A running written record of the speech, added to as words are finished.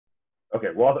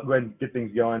Okay, well, I'll go ahead and get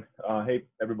things going. Hey,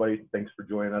 everybody, thanks for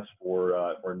joining us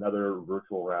for another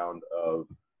virtual round of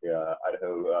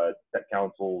Idaho Tech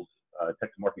Council's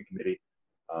Tech2Market Committee.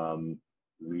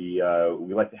 We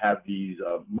like to have these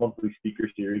monthly speaker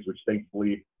series, which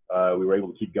thankfully we were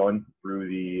able to keep going through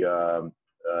the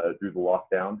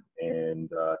lockdown. And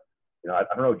I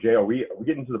don't know, Jay, are we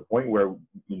getting to the point where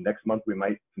next month we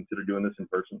might consider doing this in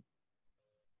person?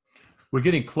 We're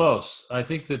getting close. I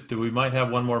think that we might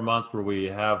have one more month where we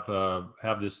have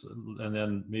this, and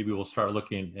then maybe we'll start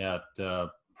looking at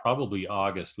probably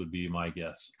August would be my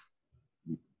guess.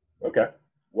 Okay.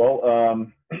 Well,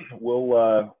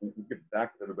 we'll get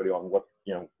back to everybody on what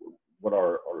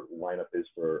our lineup is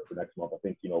for next month. I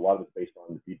think a lot of it's based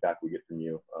on the feedback we get from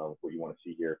you, what you want to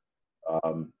see here.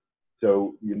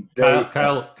 So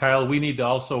Kyle, we need to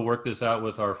also work this out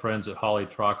with our friends at Holly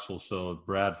Troxel. So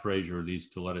Brad Frazier needs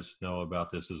to let us know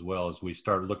about this as well as we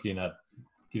start looking at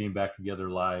getting back together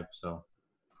live. So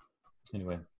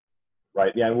anyway.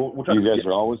 Right. Yeah. We'll try. You guys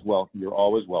are always welcome. You're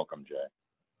always welcome, Jay.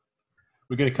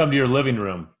 We're going to come to your living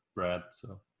room, Brad.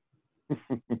 So.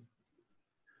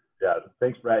 Yeah.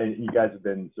 Thanks, Brad. And you guys have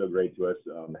been so great to us,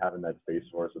 having that space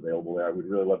for us available there. We'd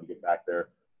really love to get back there.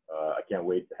 I can't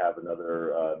wait to have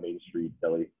another Main Street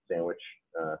deli sandwich.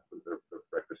 Their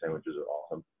breakfast sandwiches are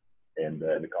awesome, and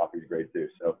the coffee is great too.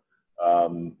 So,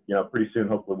 pretty soon,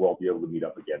 hopefully, we'll be able to meet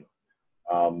up again.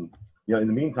 In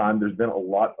the meantime, there's been a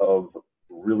lot of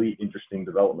really interesting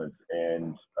developments,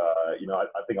 and I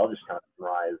think I'll just kind of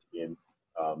summarize in,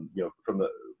 from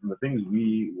the things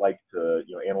we like to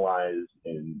analyze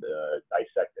and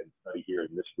dissect and study here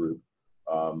in this group.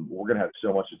 We're going to have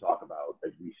so much to talk about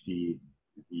as we see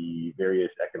the various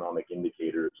economic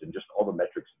indicators and just all the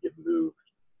metrics get moved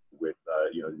with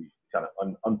these kind of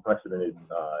unprecedented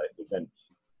events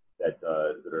that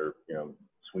are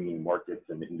swinging markets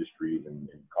and industries and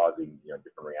causing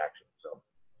different reactions. So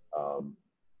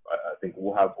I think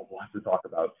we'll have a lot to talk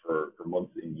about for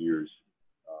months and years.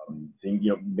 Seeing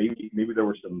maybe there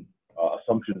were some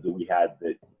assumptions that we had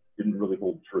that didn't really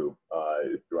hold true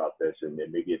throughout this, and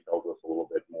maybe it tells us a little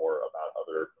bit more about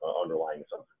other underlying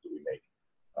assumptions that we make.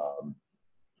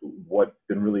 What's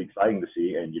been really exciting to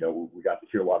see, and we got to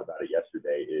hear a lot about it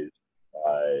yesterday, is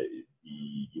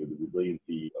the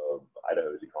resiliency of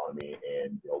Idaho's economy,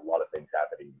 and a lot of things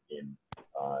happening in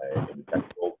the tech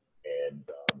world and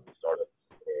startups,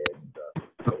 and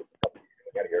companies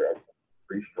coming out of here are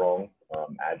pretty strong,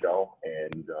 agile,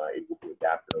 and able to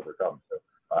adapt and overcome. So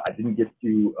I didn't get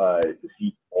to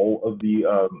see all of the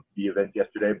events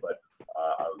yesterday, but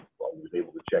I was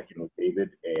able to check in with David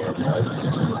and.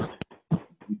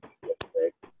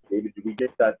 David, did we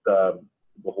get that the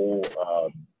whole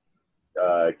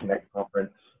Connect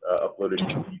conference uploaded to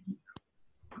YouTube?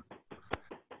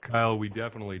 Kyle, we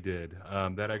definitely did.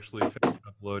 That actually finished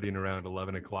uploading around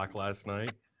 11 o'clock last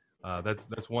night.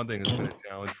 That's one thing that's been a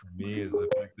challenge for me, is the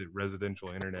fact that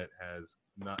residential internet has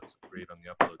not so great on the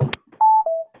upload,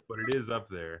 but it is up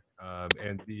there,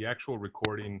 and the actual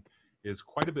recording is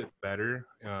quite a bit better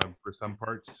for some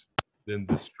parts than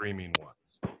the streaming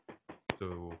ones.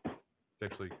 So it's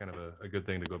actually kind of a good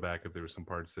thing to go back if there were some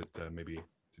parts that maybe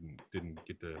didn't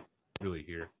get to really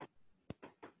hear.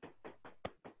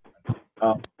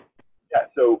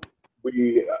 So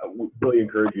we really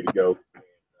encourage you to go and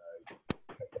check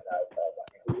that out.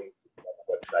 The link on the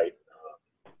website.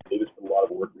 David's put a lot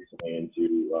of work recently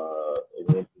into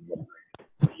enhancing the website.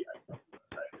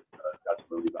 Got some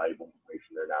really valuable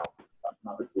information there now.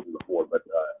 Not this was before, but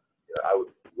I was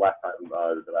last time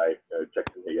that I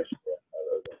checked it yesterday.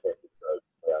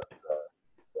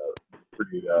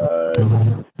 Pretty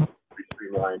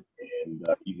streamlined and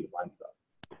easy to find stuff.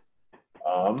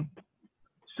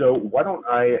 So why don't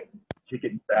I kick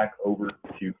it back over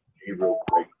to Jay real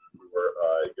quick for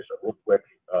just a real quick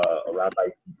around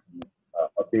ITC,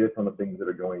 update us on the things that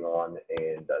are going on,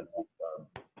 and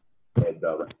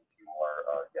our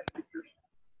guest speakers.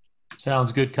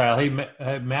 Sounds good, Kyle. Hey,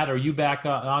 Matt, are you back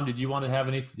on? Did you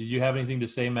have anything to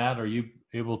say, Matt? Are you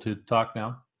able to talk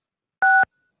now?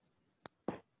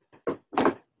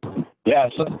 Yeah,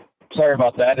 so sorry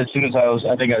about that. As soon as I was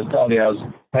telling you I was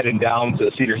heading down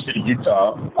to Cedar City,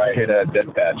 Utah, I hit a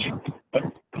dead patch.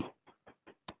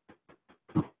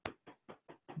 Well,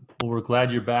 we're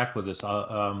glad you're back with us.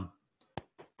 So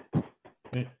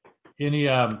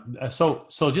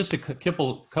just a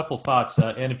couple thoughts,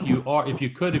 and if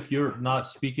you're not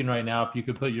speaking right now, if you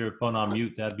could put your phone on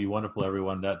mute, that'd be wonderful,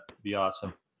 everyone. That'd be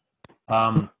awesome.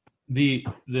 The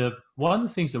one of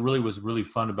the things that was really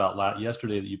fun about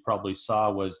yesterday that you probably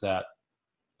saw was that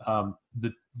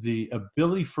the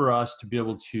ability for us to be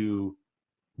able to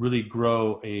really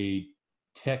grow a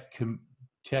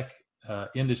tech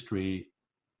industry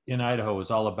in Idaho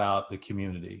is all about the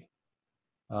community.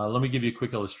 Let me give you a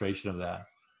quick illustration of that.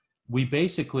 We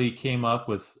basically came up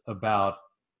with about,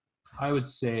 I would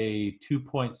say,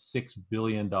 $2.6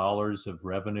 billion of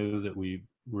revenue that we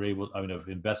were able, of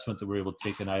investment that we were able to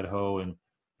take in Idaho, and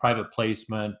private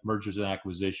placement, mergers and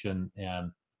acquisition,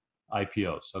 and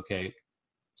IPOs. Okay,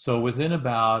 so within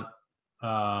about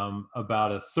a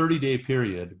 30-day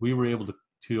period, we were able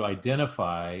to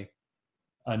identify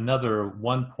another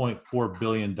 $1.4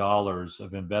 billion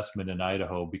of investment in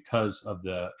Idaho because of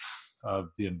the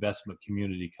investment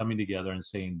community coming together and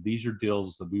saying, these are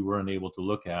deals that we weren't able to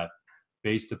look at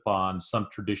based upon some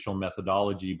traditional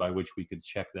methodology by which we could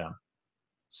check them.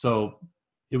 So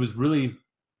it was really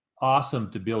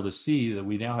awesome to be able to see that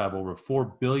we now have over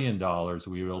 $4 billion that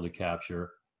we were able to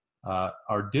capture.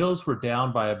 Our deals were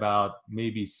down by about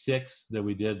maybe 6 that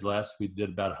we did less. We did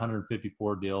about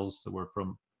 154 deals that were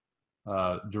from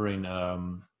during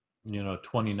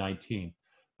 2019.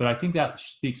 But I think that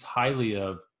speaks highly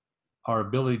of our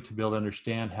ability to be able to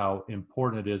understand how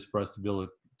important it is for us to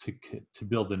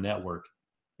build the network.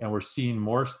 And we're seeing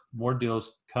more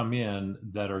deals come in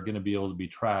that are going to be able to be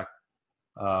tracked.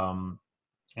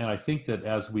 And I think that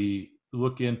as we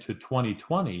look into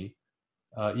 2020,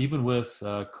 even with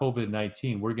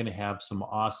COVID-19, we're going to have some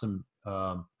awesome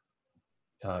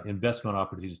investment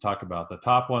opportunities to talk about. The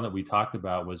top one that we talked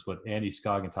about was what Andy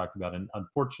Scoggin talked about. And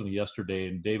unfortunately yesterday,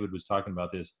 and David was talking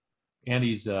about this,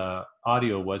 Andy's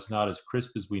audio was not as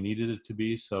crisp as we needed it to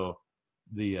be. So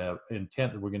the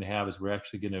intent that we're going to have is we're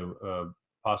actually going to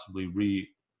possibly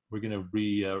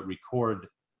record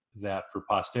that for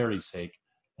posterity's sake,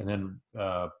 and then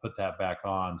put that back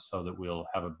on so that we'll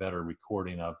have a better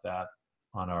recording of that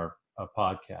on our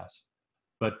podcast.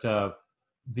 But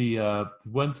the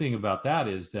one thing about that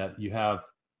is that you have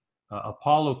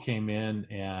Apollo came in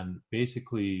and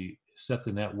basically set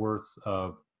the net worth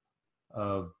of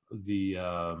the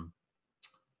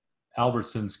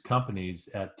Albertsons companies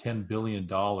at $10 billion,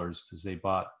 because they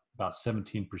bought about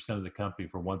 17% of the company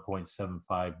for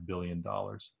 $1.75 billion.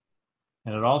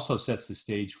 And it also sets the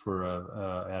stage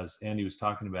for, as Andy was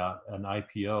talking about, an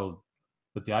IPO.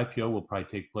 But the IPO will probably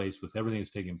take place with everything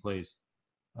that's taking place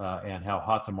and how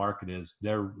hot the market is.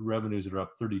 Their revenues are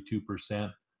up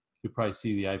 32%. You'll probably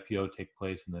see the IPO take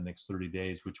place in the next 30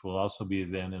 days, which will also be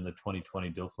then in the 2020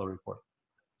 deal flow report.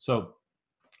 So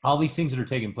all these things that are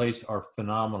taking place are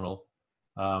phenomenal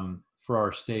for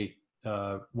our state.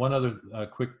 One other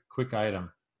quick item.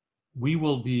 We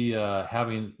will be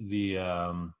having the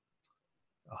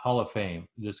Hall of Fame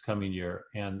this coming year.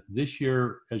 And this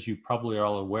year, as you probably are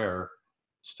all aware,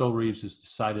 Stowe Reeves has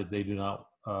decided they do not,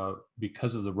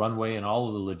 because of the runway and all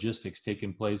of the logistics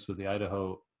taking place with the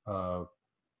Idaho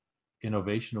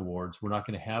Innovation Awards, we're not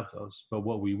going to have those. But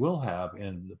what we will have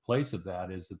in the place of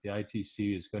that is that the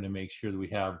ITC is going to make sure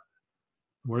that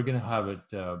we're going to have it,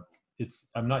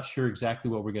 I'm not sure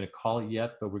exactly what we're going to call it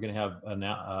yet, but we're going to have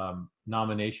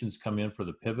nominations come in for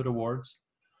the Pivot Awards.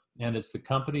 And it's the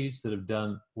companies that have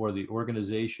done, or the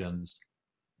organizations,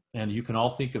 and you can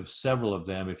all think of several of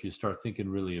them if you start thinking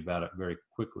really about it very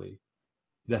quickly,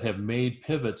 that have made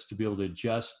pivots to be able to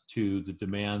adjust to the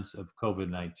demands of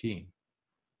COVID-19.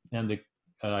 And the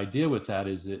idea with that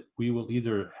is that we will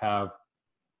either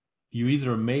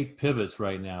make pivots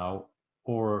right now,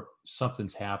 or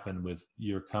something's happened with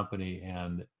your company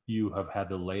and you have had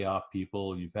to lay off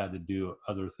people, you've had to do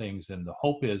other things. And the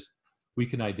hope is we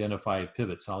can identify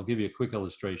pivots. I'll give you a quick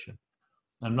illustration.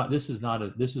 This is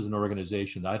an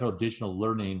organization, the Idaho Digital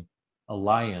Learning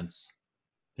Alliance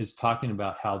is talking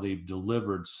about how they've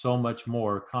delivered so much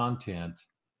more content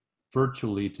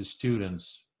virtually to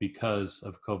students because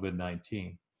of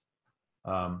COVID-19.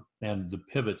 And the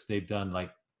pivots, they've done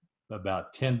like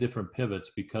about 10 different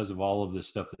pivots because of all of this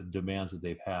stuff, the demands that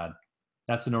they've had.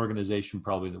 That's an organization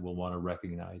probably that we'll want to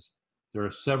recognize. There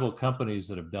are several companies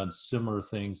that have done similar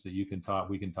things that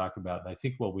we can talk about. And I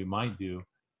think what we might do,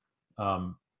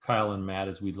 Kyle and Matt,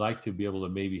 is we'd like to be able to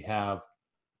maybe have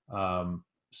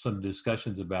some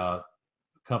discussions about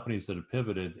companies that have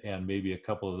pivoted, and maybe a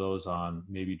couple of those on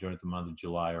maybe during the month of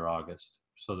July or August,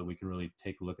 so that we can really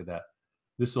take a look at that.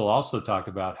 This will also talk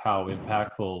about how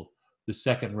impactful the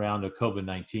second round of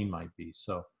COVID-19 might be.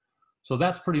 So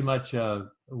that's pretty much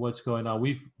what's going on.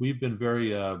 We've been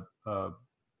very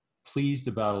pleased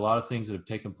about a lot of things that have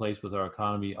taken place with our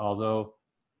economy. Although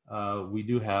we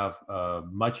do have a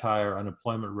much higher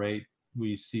unemployment rate,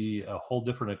 we see a whole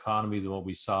different economy than what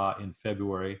we saw in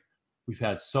February. We've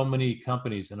had so many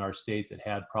companies in our state that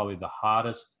had probably the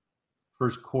hottest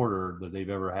first quarter that they've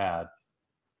ever had.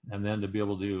 and then to be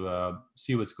able to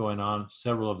see what's going on.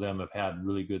 Several of them have had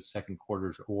really good second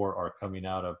quarters or are coming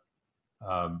out of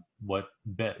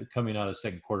coming out of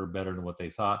second quarter better than what they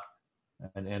thought.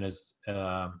 And as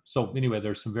so anyway,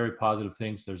 there's some very positive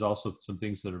things. There's also some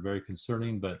things that are very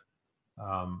concerning, but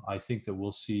I think that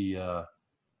we'll see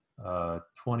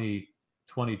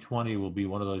 2020 will be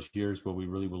one of those years where we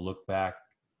really will look back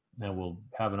and we'll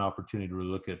have an opportunity to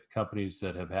look at companies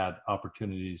that have had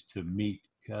opportunities to meet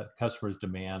customers'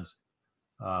 demands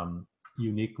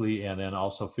uniquely, and then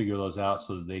also figure those out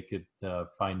so that they could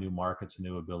find new markets and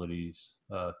new abilities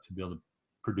to be able to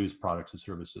produce products and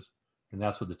services. And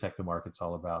that's what the Tech2Market's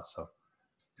all about. So,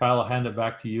 Kyle, I'll hand it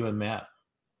back to you and Matt.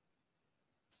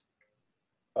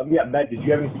 Yeah, Matt, did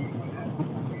you have anything?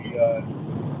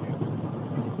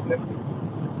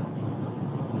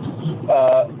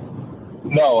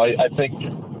 No, I think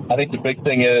the big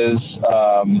thing is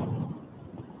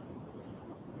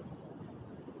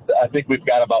I think we've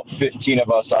got about 15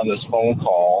 of us on this phone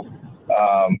call.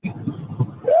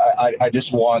 I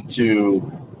just want to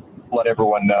let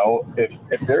everyone know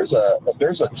if there's a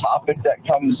topic that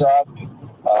comes up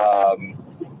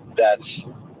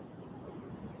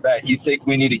that you think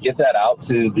we need to get that out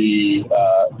to the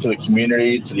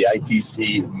community, to the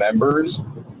ITC members,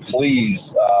 please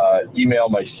email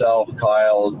myself,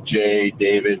 Kyle, Jay,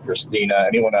 David, Christina,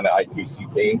 anyone on the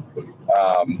ITC team,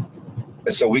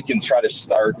 and so we can try to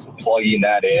start plugging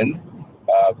that in,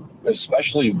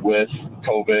 especially with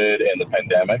COVID and the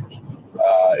pandemic.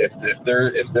 If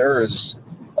there is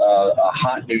a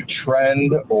hot new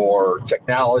trend or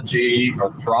technology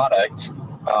or product,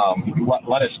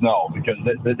 let us know, because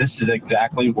this is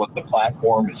exactly what the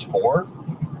platform is for.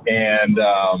 And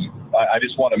I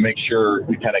just want to make sure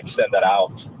we kind of extend that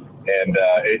out. And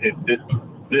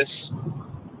this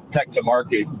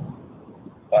Tech2Market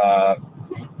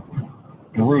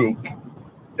group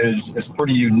is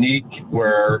pretty unique,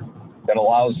 where it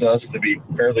allows us to be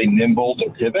fairly nimble to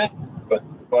pivot, but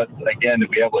again, to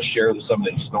be able to share some of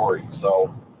these stories.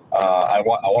 So I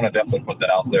want to definitely put that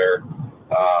out there.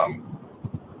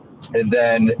 And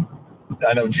then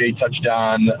I know Jay touched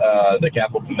on the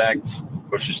Capital Connect,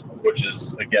 which is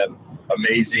again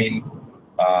amazing,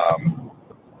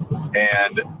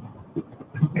 and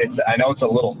I know it's a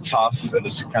little tough, and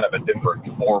this is kind of a different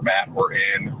format we're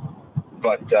in,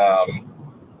 but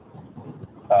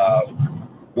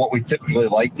what we typically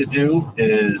like to do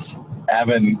is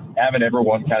having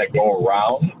everyone kind of go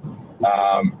around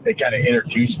and kind of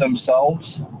introduce themselves.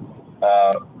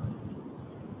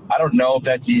 I don't know if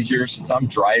that's easier since I'm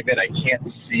driving. I can't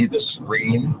see the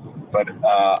screen, but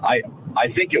I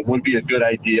think it would be a good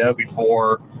idea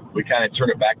before we kind of turn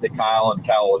it back to Kyle, and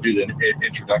Kyle will do the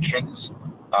introductions.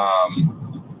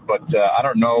 But I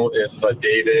don't know if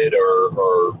David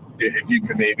or if you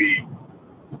could maybe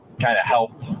kind of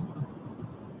help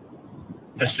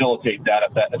facilitate that,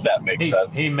 if that makes sense.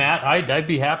 Hey Matt, I'd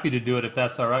be happy to do it if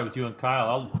that's all right with you and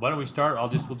Kyle. Why don't we start? We'll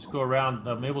just go around.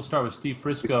 Maybe we'll start with Steve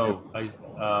Frisco.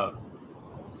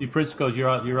 Steve Frisco,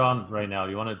 you're on right now.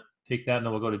 You want to take that, and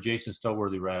then we'll go to Jason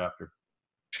Stowworthy right after.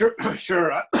 Sure.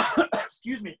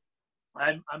 Excuse me.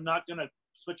 I'm not going to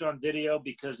switch on video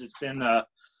because it's been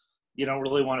you don't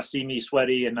really want to see me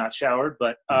sweaty and not showered,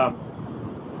 but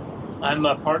I'm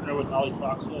a partner with Ollie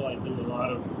Troxel. I do a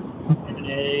lot of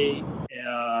M&A,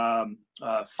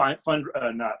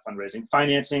 not fundraising,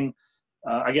 financing,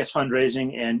 I guess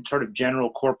fundraising, and sort of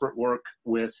general corporate work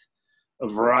with a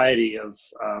variety of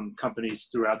companies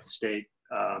throughout the state,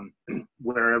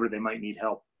 wherever they might need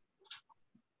help.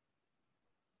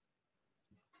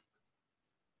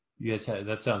 You guys,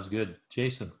 that sounds good.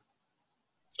 Jason.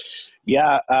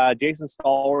 Yeah, Jason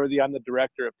Stallworthy. I'm the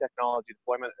Director of Technology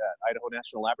Deployment at Idaho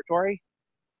National Laboratory.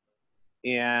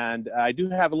 And I do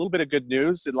have a little bit of good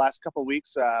news. In the last couple of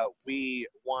weeks, we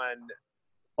won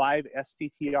 5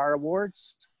 STTR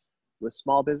awards with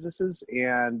small businesses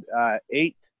and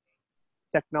 8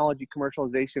 Technology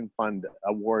Commercialization Fund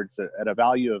awards at a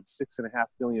value of $6.5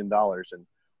 million. And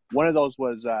one of those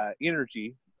was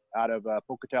Energy out of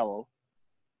Pocatello,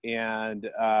 and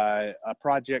a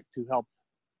project to help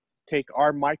take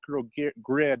our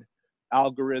microgrid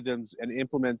algorithms and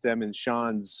implement them in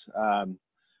Sean's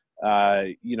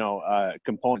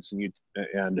components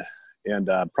and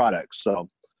products. So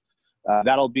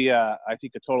that'll be I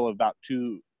think a total of about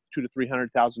 $200,000 to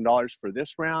 $300,000 for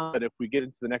this round. But if we get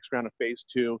into the next round of phase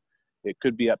 2, it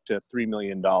could be up to $3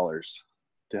 million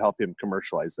to help him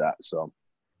commercialize that. So,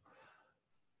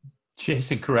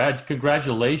 Jason,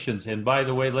 congratulations! And by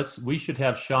the way, we should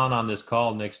have Sean on this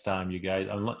call next time, you guys.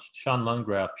 Sean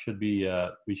Lundgraf should be.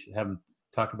 We should have him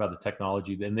talk about the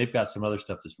technology. And they've got some other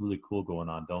stuff that's really cool going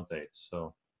on, don't they?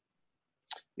 So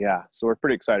Yeah, so we're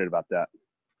pretty excited about that.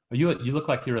 You look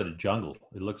like you're at a jungle.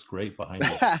 It looks great behind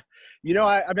you. You know,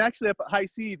 I'm actually up at high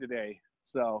C today,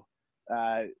 so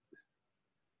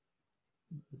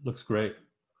Looks great.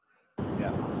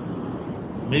 yeah.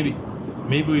 Maybe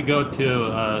we go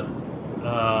to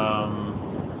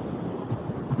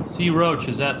C. Roach.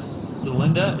 Is that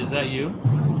Celinda? Is that you?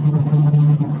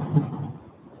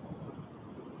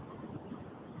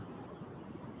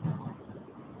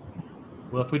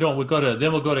 Well, if we don't, we'll go to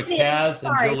Kaz and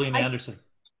Sorry, Jolene Anderson.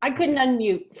 I couldn't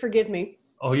unmute. Forgive me.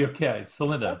 Oh, you're okay.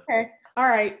 Celinda. Okay. All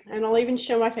right. And I'll even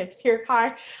show my face here.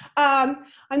 Hi.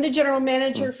 I'm the general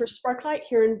manager for Sparklight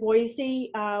here in Boise.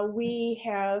 We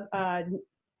have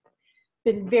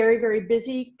been very, very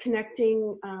busy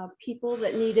connecting people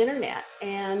that need internet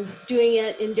and doing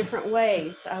it in different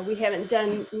ways. We haven't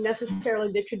done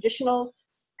necessarily the traditional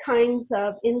kinds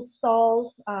of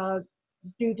installs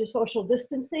due to social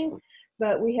distancing,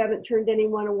 but we haven't turned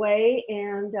anyone away,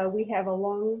 and we have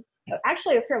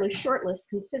actually a fairly short list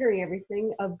considering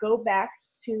everything of go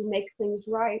backs to make things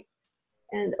right.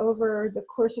 And over the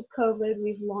course of COVID,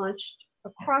 we've launched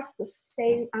across the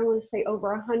state, I want to say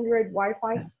over 100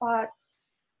 Wi-Fi spots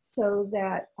so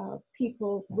that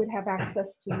people would have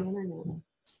access to the internet.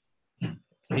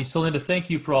 Hey, Celinda, thank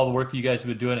you for all the work you guys have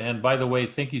been doing. And by the way,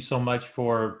 thank you so much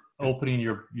for opening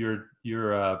your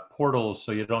portals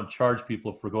so you don't charge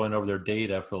people for going over their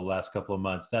data for the last couple of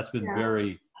months. That's been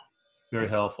very, very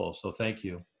helpful. So thank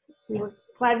you. We're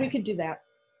glad we could do that.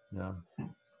 Yeah.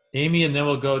 Amy, and then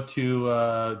we'll go to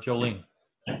Jolene.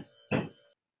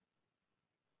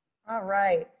 All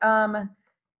right.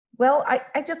 Well,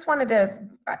 I just wanted to,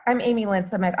 I'm Amy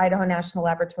Lentz. I'm at Idaho National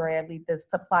Laboratory. I lead the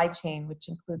supply chain, which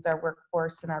includes our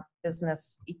workforce and our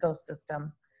business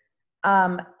ecosystem.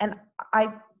 And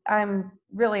I'm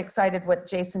really excited what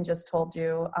Jason just told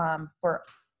you for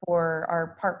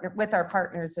our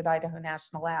partners at Idaho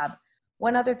National Lab.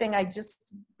 One other thing I just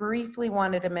briefly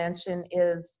wanted to mention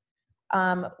is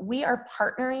we are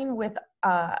partnering with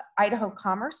Idaho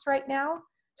Commerce right now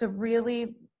to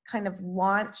really kind of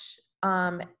launch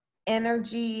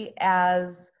energy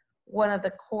as one of the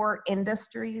core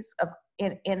industries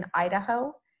in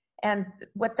Idaho. And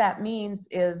what that means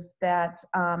is that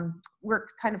we're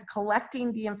kind of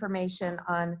collecting the information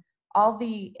on all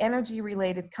the energy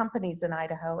related companies in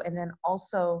Idaho, and then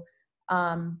also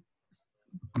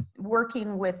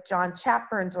working with John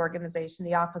Chapburn's organization,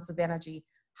 the Office of Energy,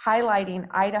 highlighting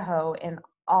Idaho and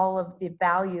all of the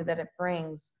value that it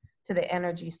brings to the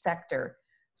energy sector.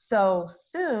 So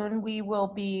soon we will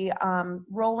be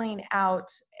rolling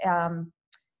out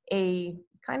a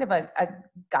kind of a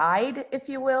guide, if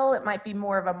you will. It might be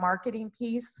more of a marketing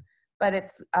piece, but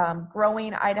it's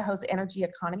growing Idaho's energy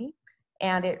economy.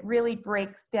 And it really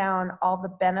breaks down all the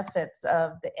benefits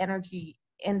of the energy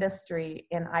industry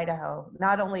in Idaho.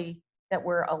 Not only that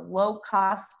we're a low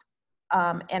cost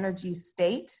energy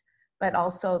state, but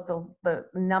also the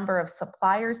number of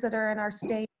suppliers that are in our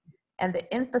state and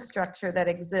the infrastructure that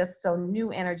exists so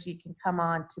new energy can come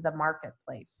on to the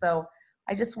marketplace. So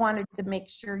I just wanted to make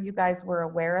sure you guys were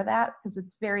aware of that, because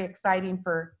it's very exciting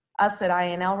for us at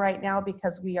INL right now,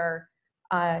 because we are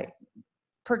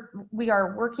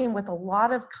working with a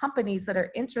lot of companies that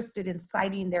are interested in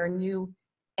siting their new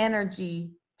energy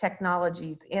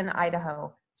technologies in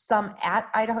Idaho, some at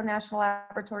Idaho National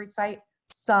Laboratory site,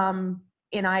 some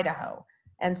in Idaho.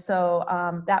 And so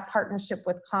that partnership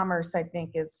with Commerce, I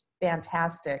think, is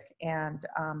fantastic. And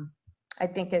I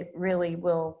think it really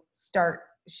will start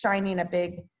shining a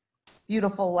big,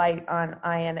 beautiful light on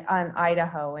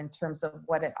Idaho in terms of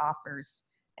what it offers.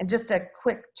 And just a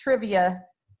quick trivia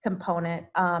component,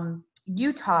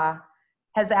 Utah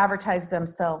has advertised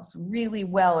themselves really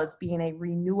well as being a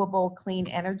renewable clean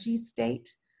energy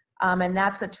state. And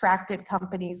that's attracted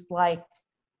companies like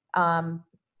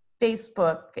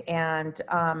Facebook and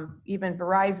even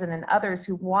Verizon and others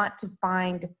who want to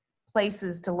find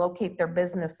places to locate their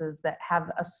businesses that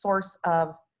have a source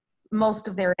of, most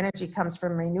of their energy comes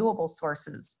from renewable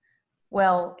sources.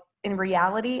 Well, in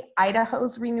reality,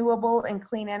 Idaho's renewable and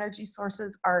clean energy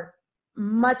sources are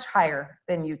much higher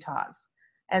than Utah's.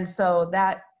 And so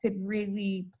that could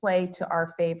really play to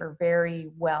our favor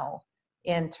very well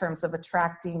in terms of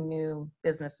attracting new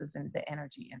businesses in the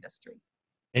energy industry.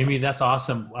 Amy, that's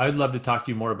awesome. I'd love to talk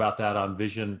to you more about that on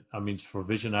for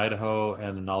Vision Idaho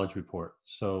and the Knowledge Report.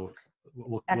 So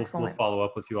we'll follow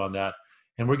up with you on that.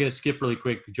 And we're going to skip really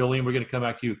quick. Jolene, we're going to come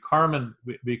back to you. Carmen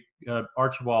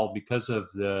Archibald, because of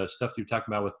the stuff you're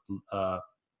talking about with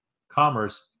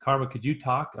commerce. Karma, could you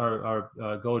talk or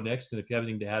go next? And if you have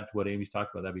anything to add to what Amy's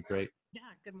talked about, that'd be great. Yeah,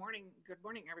 good morning. Good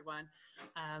morning, everyone.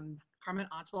 Carmen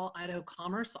Otwell, Idaho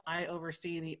Commerce. I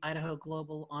oversee the Idaho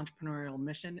Global Entrepreneurial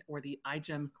Mission, or the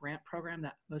iGEM grant program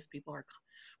that most people are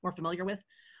more familiar with.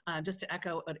 Just to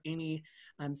echo what Amy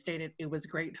stated, it was a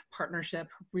great partnership.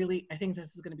 Really, I think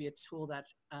this is going to be a tool that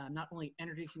not only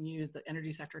energy can use, the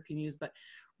energy sector can use, but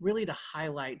really to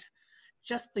highlight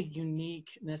just the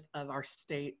uniqueness of our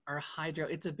state, our hydro.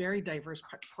 It's a very diverse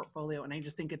portfolio, and I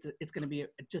just think it's going to be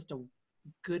just a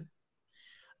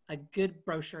good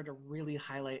brochure to really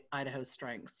highlight Idaho's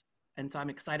strengths. And so I'm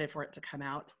excited for it to come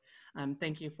out.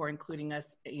 Thank you for including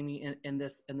us, Amy, in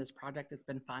this project. It's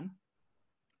been fun.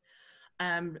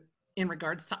 In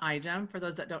regards to iGEM, for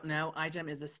those that don't know, iGEM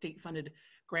is a state-funded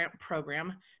grant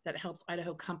program that helps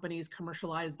Idaho companies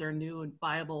commercialize their new and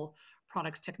viable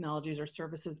products, technologies, or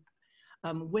services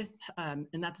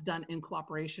and that's done in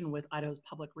cooperation with Idaho's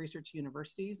public research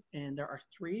universities. And there are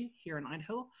 3 here in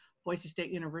Idaho: Boise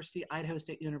State University, Idaho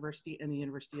State University, and the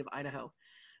University of Idaho.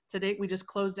 To date, we just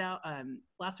closed out,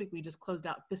 last week, we just closed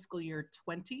out fiscal year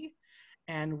 20,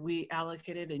 and we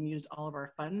allocated and used all of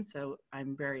our funds. So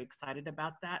I'm very excited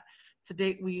about that. To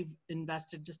date, we've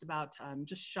invested just about,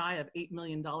 just shy of $8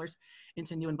 million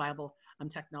into new and viable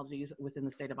technologies within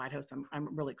the state of Idaho. So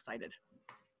I'm really excited.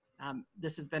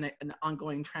 This has been an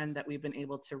ongoing trend that we've been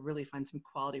able to really find some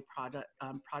quality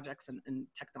projects and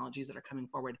technologies that are coming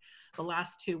forward. The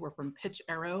last 2 were from Pitch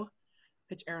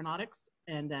Aeronautics,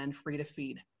 and then Free to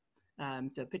Feed.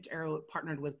 So Pitch Aero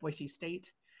partnered with Boise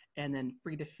State, and then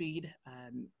Free to Feed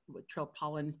with Trill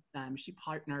Pollen, she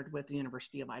partnered with the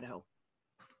University of Idaho.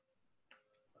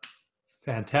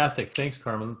 Fantastic. Thanks,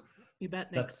 Carmen. You bet.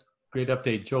 Thanks. That's a great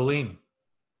update. Jolene.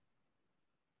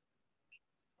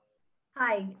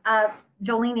 Hi,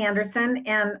 Jolene Anderson,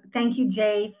 and thank you,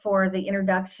 Jay, for the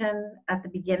introduction at the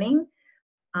beginning.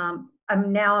 I'm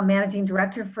now a managing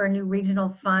director for a new regional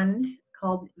fund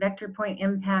called Vector Point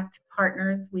Impact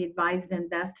Partners. We advise and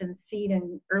invest in seed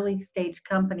and early stage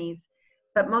companies,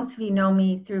 but most of you know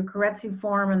me through Keiretsu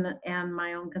Forum and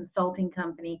my own consulting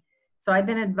company. So I've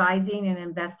been advising and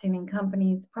investing in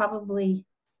companies probably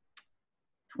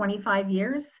 25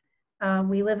 years.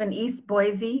 We live in East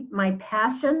Boise. My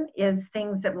passion is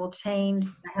things that will change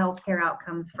the healthcare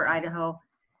outcomes for Idaho,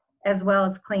 as well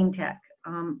as clean tech.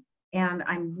 And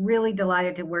I'm really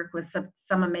delighted to work with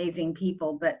some amazing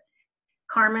people. But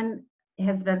Carmen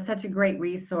has been such a great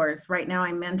resource. Right now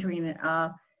I'm mentoring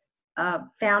a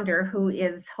founder who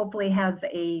is hopefully has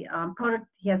a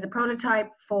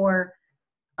prototype for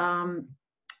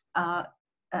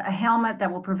a helmet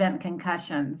that will prevent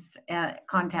concussions at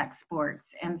contact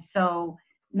sports. And so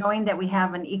knowing that we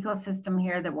have an ecosystem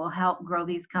here that will help grow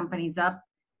these companies up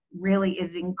really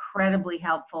is incredibly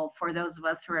helpful for those of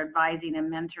us who are advising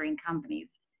and mentoring companies.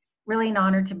 Really an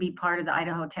honor to be part of the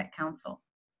Idaho Tech Council.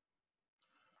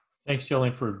 Thanks,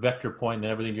 Jolene, for Vector Point and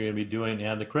everything you're going to be doing.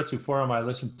 And the Keiretsu Forum I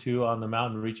listened to on the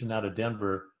mountain reaching out of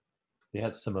Denver, they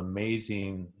had some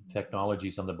amazing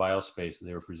technologies on the biospace that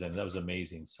they were presenting. That was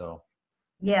amazing. So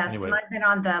yes, anyway. And I've been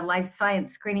on the Life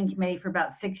Science Screening Committee for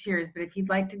about 6 years, but if you'd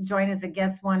like to join as a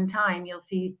guest one time, you'll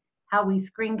see how we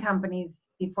screen companies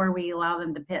before we allow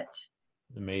them to pitch.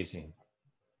 Amazing.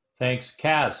 Thanks.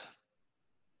 Kaz.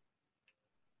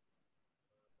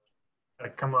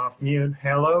 Come off mute.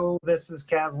 Hello, this is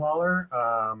Kaz Lawler.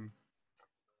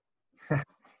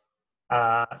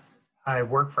 I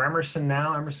work for Emerson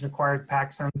now. Emerson acquired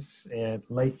PacSense in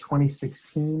late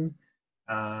 2016.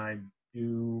 I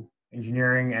do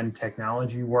engineering and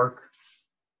technology work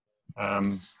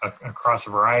across a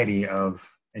variety of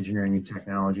engineering and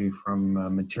technology,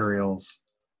 from materials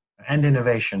and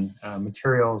innovation,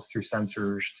 materials through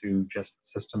sensors to just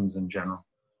systems in general.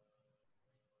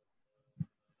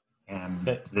 And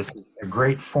this is a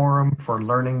great forum for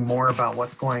learning more about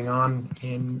what's going on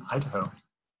in Idaho.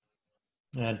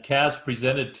 And Kaz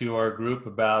presented to our group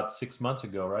about 6 months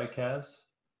ago, right, Kaz?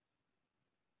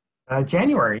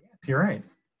 January, yes, you're right.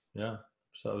 Yeah,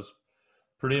 so it was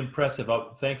pretty impressive.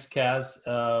 Thanks, Kaz.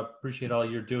 Appreciate all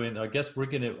you're doing. I guess we're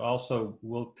going to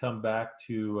we'll come back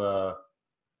to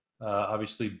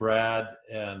obviously Brad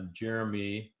and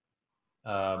Jeremy.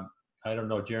 I don't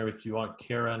know, Jeremy, if you want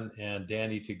Karen and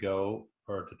Danny to go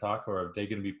or to talk, or are they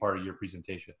going to be part of your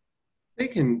presentation? They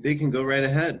can go right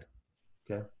ahead.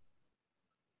 Okay.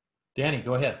 Danny,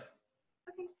 go ahead.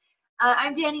 Okay.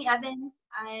 I'm Danny Evans.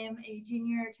 I'm a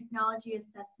junior technology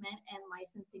assessment and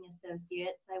licensing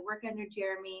associate. So I work under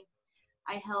Jeremy.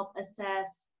 I help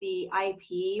assess the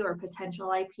IP or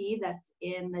potential IP that's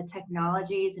in the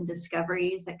technologies and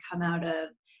discoveries that come out of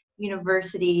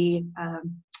university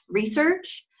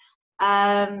research.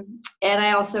 And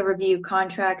I also review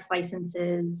contracts,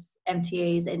 licenses,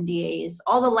 MTAs, NDAs,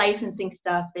 all the licensing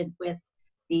stuff with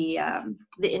the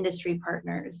industry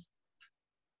partners.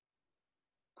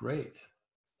 Great.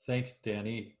 Thanks,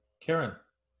 Danny. Karen.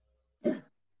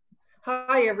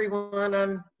 Hi,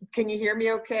 everyone. Can you hear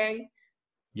me okay?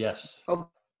 Yes.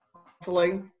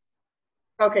 Hopefully.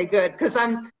 Okay, good. Because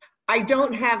I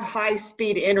don't have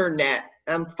high-speed internet.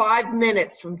 I'm 5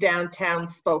 minutes from downtown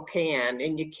Spokane,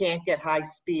 and you can't get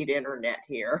high-speed internet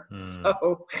here.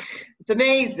 So it's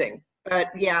amazing. But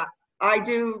yeah, I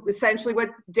do essentially what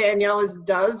Danielle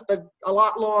does, but a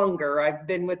lot longer. I've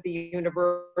been with the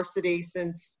university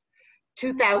since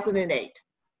 2008,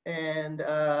 and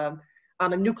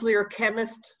I'm a nuclear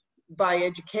chemist by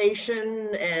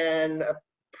education, and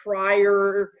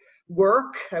prior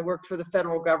work, I worked for the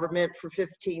federal government for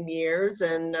 15 years,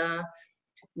 and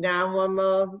now I'm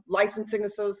a licensing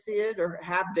associate, or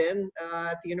have been,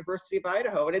 at the University of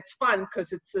Idaho. And it's fun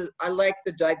because I like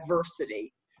the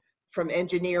diversity from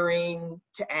engineering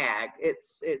to ag.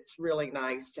 It's really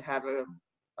nice to have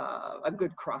a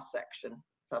good cross section.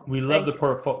 So We love the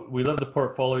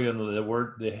portfolio and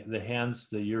the hands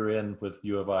that you're in with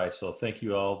U of I. So thank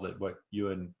you all that what you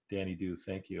and Danny do.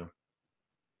 Thank you.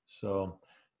 So,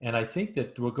 and I think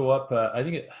that we'll go up. I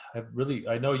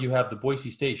know you have the Boise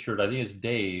State shirt. I think it's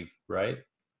Dave, right?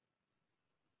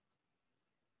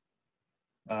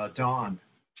 Don.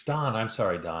 Don. I'm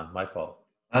sorry, Don. My fault.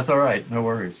 That's all right. No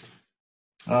worries.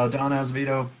 Don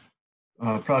Azevedo,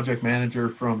 project manager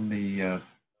from the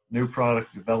new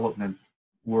product development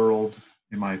world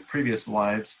in my previous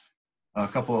lives. A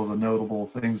couple of the notable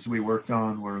things we worked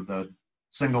on were the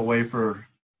single wafer,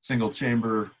 single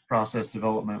chamber process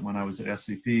development when I was at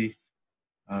SCP,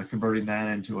 converting that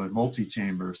into a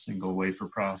multi-chamber single wafer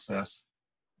process,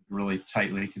 really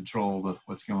tightly control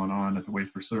what's going on at the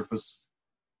wafer surface.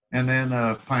 And then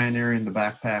pioneering the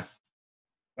backpack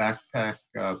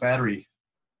battery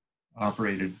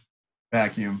operated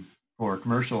vacuum for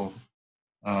commercial,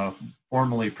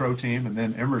 formerly ProTeam and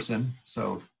then Emerson.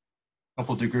 So a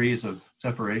couple degrees of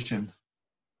separation.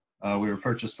 We were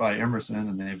purchased by Emerson,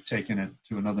 and they've taken it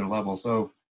to another level.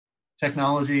 So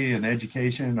technology and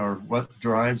education are what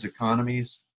drives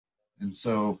economies. And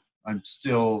so I'm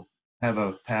still have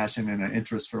a passion and an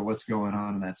interest for what's going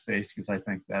on in that space, because I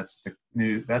think that's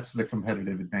the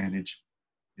competitive advantage,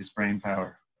 is brain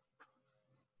power.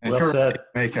 And well said. To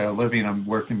make a living, I'm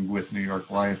working with New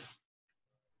York Life.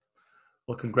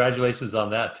 Well, congratulations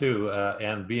on that too,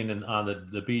 and being on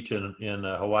the beach in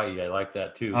Hawaii. I like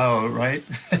that too. Oh, right.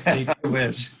 I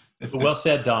wish. Well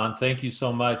said, Don. Thank you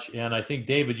so much. And I think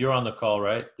David, you're on the call,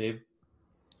 right, Dave?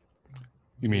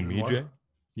 You mean me, Jay?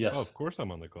 Yes. Oh, of course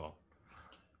I'm on the call.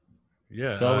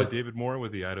 Yeah, David Moore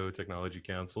with the Idaho Technology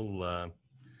Council.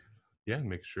 Yeah,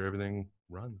 make sure everything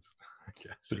runs. I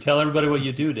guess. So tell everybody what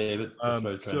you do, David.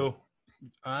 So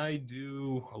I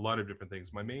do a lot of different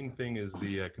things. My main thing is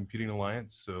the Computing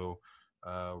Alliance. So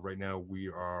right now we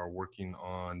are working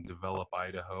on Develop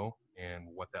Idaho and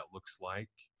what that looks like.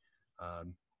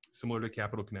 Similar to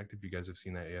Capital Connect, if you guys have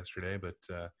seen that yesterday, but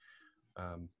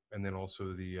and then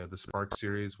also the Spark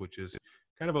series, which is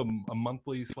kind of a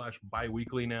monthly /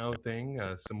 bi-weekly now thing,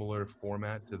 similar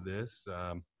format to this,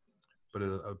 but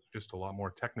just a lot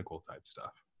more technical type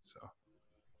stuff. So.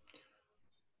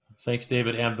 Thanks,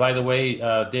 David. And by the way,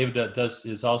 David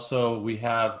we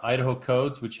have Idaho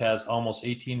Codes, which has almost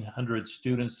 1,800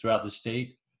 students throughout the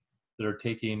state that are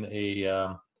taking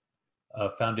a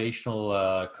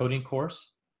foundational coding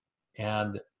course,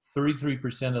 and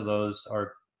 33% of those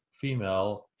are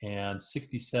female, and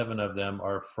 67 of them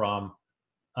are from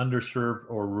underserved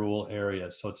or rural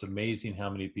areas. So it's amazing how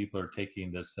many people are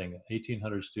taking this thing.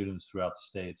 1,800 students throughout the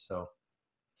state. So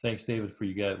thanks, David, for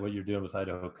what you're doing with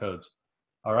Idaho Codes.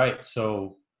 All right,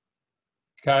 so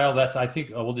Kyle, I think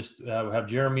we'll just have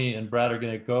Jeremy and Brad are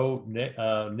going to go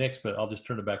next, but I'll just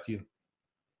turn it back to you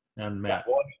and Matt.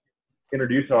 Well,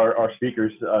 introduce our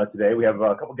speakers today. We have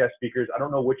a couple guest speakers. I don't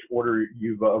know which order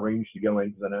you've arranged to go in,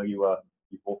 because I know you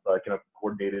both kind of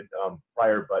coordinated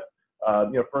prior, but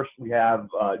first we have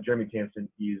Jeremy Tampson.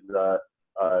 He's the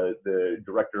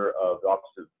director of the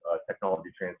Office of Technology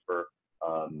Transfer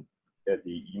at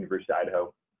the University of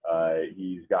Idaho.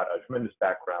 He's got a tremendous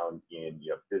background in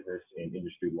business and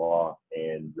industry law,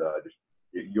 and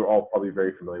you're all probably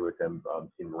very familiar with him.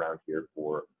 Seen him around here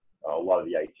for a lot of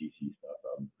the ITC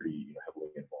stuff. Pretty heavily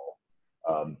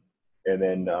involved. And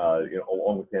then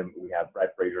along with him, we have Brad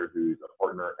Fraser, who's a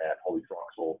partner at Holy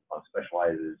Troxel,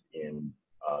 specializes in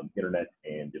internet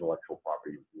and intellectual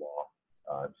property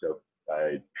law. So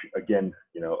again,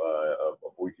 a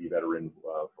Boise veteran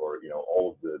for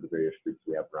all of the various groups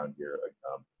we have around here.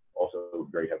 Also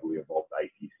very heavily involved in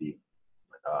ITC.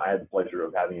 I had the pleasure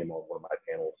of having him on one of my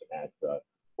panels at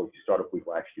Boise Startup Week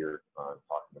last year,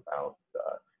 talking about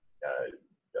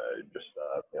just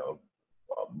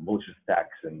malicious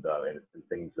attacks and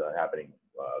things happening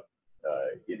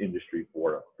in industry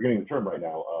for forgetting the term right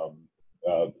now,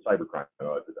 cybercrime,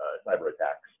 cyber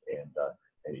attacks,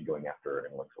 and going after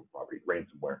intellectual property,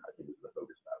 ransomware. I think is the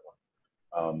focus of that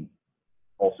one.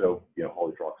 Also,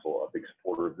 Holly Troxel, a big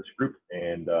supporter of this group,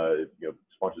 and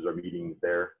sponsors our meetings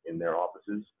there in their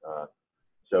offices.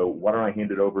 So why don't I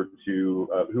hand it over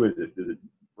to who is it? Is it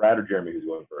Brad or Jeremy who's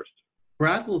going first?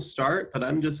 Brad will start, but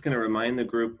I'm just going to remind the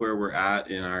group where we're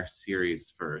at in our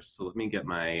series first. So let me get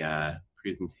my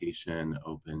presentation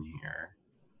open here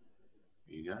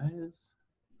for you guys.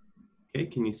 Okay,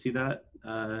 can you see that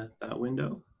that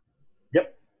window?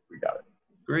 Yep, we got it.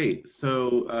 Great.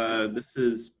 So this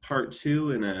is part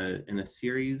 2 in a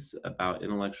series about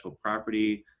intellectual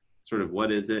property. Sort of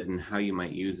what is it and how you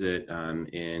might use it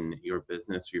in your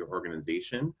business or your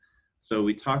organization. So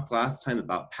we talked last time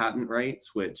about patent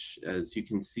rights, which, as you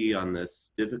can see on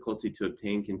this difficulty to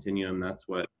obtain continuum, that's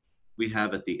what we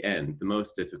have at the end, the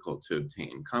most difficult to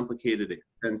obtain. Complicated,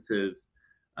 expensive,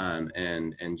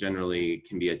 and generally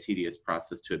can be a tedious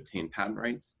process to obtain patent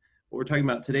rights. What we're talking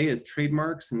about today is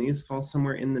trademarks, and these fall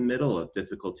somewhere in the middle of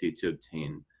difficulty to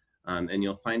obtain. And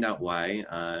you'll find out why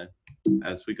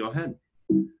as we go ahead.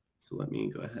 So let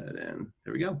me go ahead and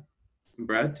there we go.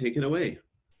 Brad, take it away.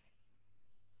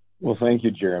 Well, thank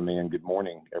you, Jeremy, and good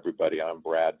morning, everybody. I'm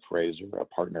Brad Fraser, a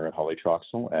partner at Holly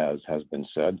Troxel, as has been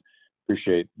said.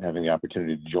 Appreciate having the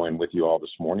opportunity to join with you all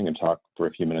this morning and talk for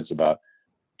a few minutes about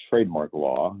trademark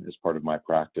law as part of my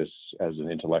practice as an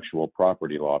intellectual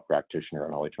property law practitioner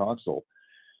at Holly Troxel.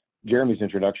 Jeremy's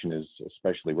introduction is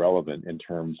especially relevant in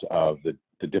terms of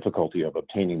the difficulty of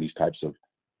obtaining these types of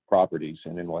properties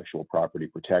and intellectual property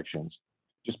protections.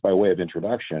 Just by way of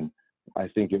introduction, I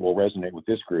think it will resonate with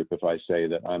this group if I say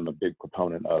that I'm a big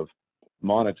proponent of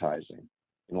monetizing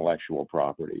intellectual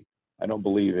property. I don't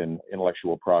believe in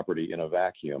intellectual property in a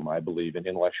vacuum. I believe in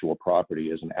intellectual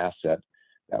property as an asset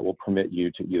that will permit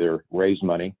you to either raise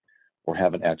money or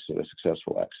have an exit, a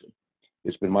successful exit.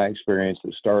 It's been my experience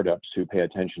that startups who pay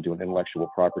attention to an intellectual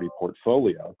property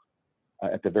portfolio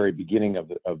at the very beginning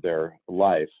of their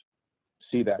life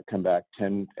see that come back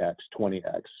 10x,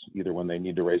 20x, either when they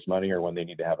need to raise money or when they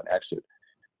need to have an exit.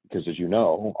 Because as you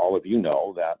know, all of you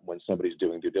know that when somebody's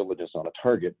doing due diligence on a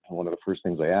target, one of the first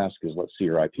things they ask is, let's see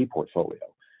your IP portfolio.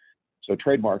 So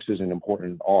trademarks is an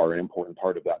important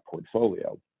part of that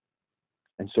portfolio.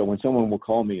 And so when someone will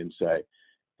call me and say,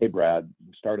 hey, Brad,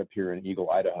 start up here in Eagle,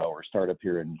 Idaho, or start up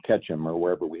here in Ketchum, or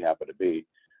wherever we happen to be,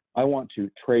 I want to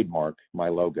trademark my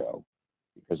logo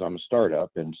because I'm a startup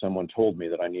and someone told me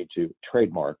that I need to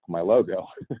trademark my logo.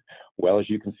 Well, as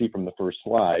you can see from the first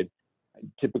slide,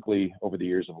 typically over the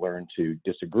years I've learned to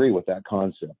disagree with that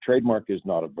concept. Trademark is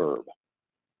not a verb.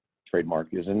 Trademark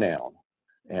is a noun.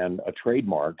 And a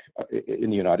trademark in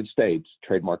the United States,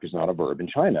 trademark is not a verb. In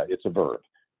China, it's a verb.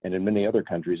 And in many other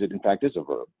countries, it in fact is a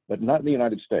verb, but not in the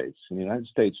United States. In the United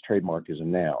States, trademark is a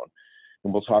noun.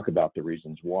 And we'll talk about the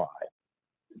reasons why.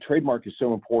 Trademark is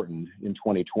so important in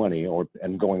 2020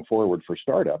 and going forward for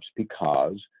startups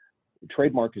because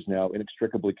trademark is now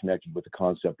inextricably connected with the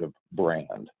concept of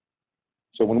brand.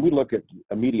 So when we look at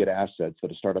immediate assets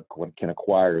that a startup can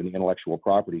acquire in the intellectual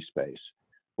property space,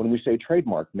 when we say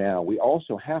trademark now, we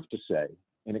also have to say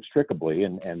inextricably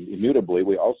and immutably,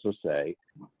 we also say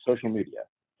social media,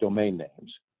 domain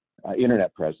names,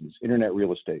 internet presence, internet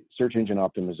real estate, search engine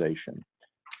optimization.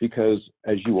 Because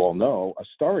as you all know, a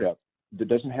startup that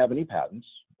doesn't have any patents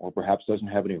or perhaps doesn't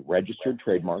have any registered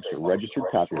trademarks or registered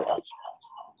copyrights,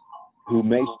 who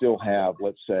may still have,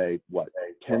 let's say,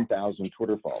 10,000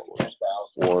 Twitter followers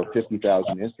or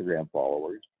 50,000 Instagram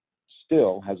followers,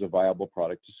 still has a viable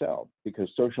product to sell because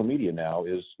social media now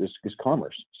is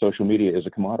commerce. Social media is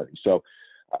a commodity. So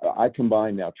I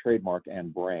combine now trademark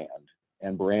and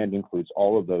brand includes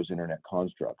all of those internet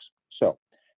constructs. So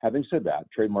having said that,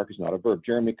 trademark is not a verb.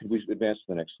 Jeremy, could we advance to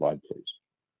the next slide, please?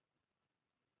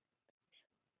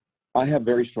 I have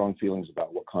very strong feelings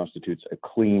about what constitutes a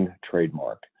clean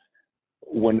trademark.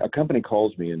 When a company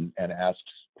calls me and asks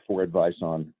for advice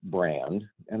on brand,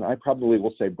 and I probably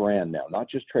will say brand now, not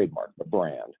just trademark, but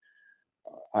brand,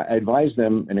 I advise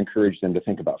them and encourage them to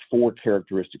think about 4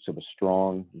 characteristics of a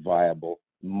strong, viable,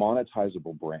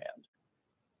 monetizable brand.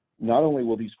 Not only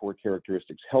will these 4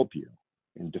 characteristics help you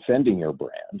in defending your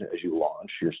brand as you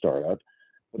launch your startup,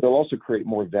 but they'll also create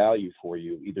more value for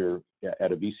you either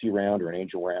at a VC round or an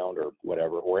angel round or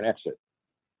whatever, or an exit.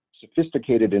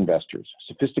 Sophisticated investors,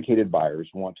 sophisticated buyers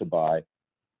want to buy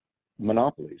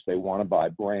monopolies. They want to buy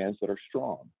brands that are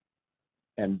strong.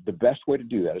 And the best way to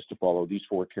do that is to follow these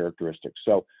 4 characteristics.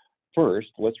 So first,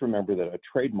 let's remember that a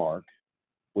trademark,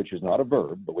 which is not a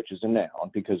verb, but which is a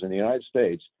noun, because in the United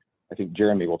States, I think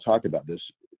Jeremy will talk about this,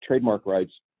 trademark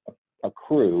rights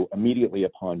accrue immediately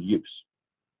upon use.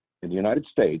 In the United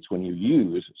States, when you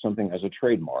use something as a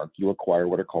trademark, you acquire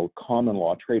what are called common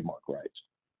law trademark rights.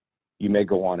 You may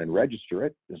go on and register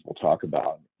it, as we'll talk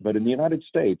about, but in the United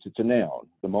States, it's a noun.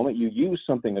 The moment you use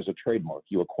something as a trademark,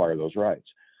 you acquire those rights.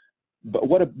 But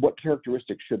what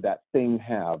characteristics should that thing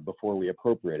have before we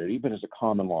appropriate it, even as a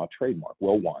common law trademark?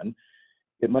 Well, one,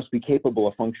 it must be capable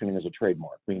of functioning as a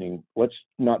trademark, meaning let's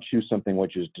not choose something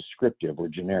which is descriptive or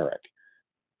generic.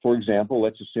 For example,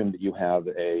 let's assume that you have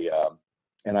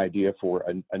an idea for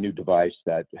a new device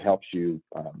that helps you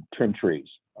trim trees.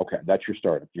 Okay, that's your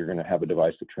startup. You're going to have a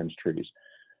device that trims trees.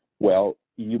 Well,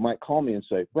 you might call me and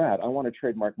say, Brad, I want to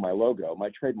trademark my logo.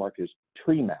 My trademark is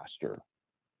Tree Master.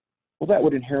 Well, that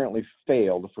would inherently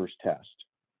fail the first test.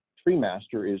 Tree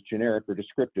Master is generic or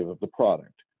descriptive of the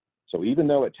product. So even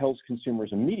though it tells consumers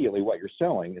immediately what you're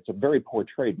selling, it's a very poor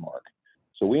trademark.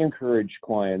 So we encourage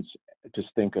clients to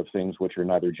think of things which are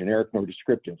neither generic nor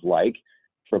descriptive, like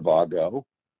Trivago,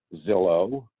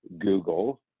 Zillow,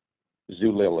 Google,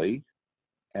 Zulily,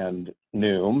 and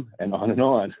Noom, and on and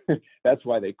on. That's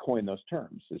why they coined those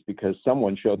terms, is because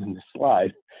someone showed them the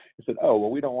slide and said, oh, well,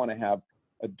 we don't want to have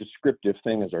a descriptive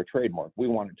thing as our trademark. We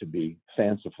want it to be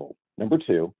fanciful. Number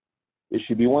 2, it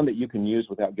should be one that you can use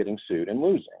without getting sued and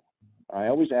losing. I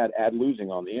always add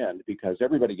losing on the end because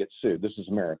everybody gets sued. This is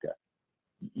America.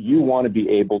 You want to be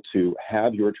able to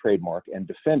have your trademark and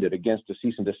defend it against a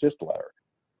cease and desist letter.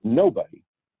 Nobody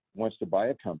wants to buy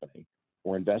a company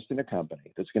or invest in a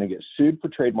company that's going to get sued for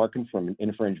trademark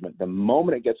infringement the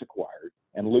moment it gets acquired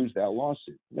and lose that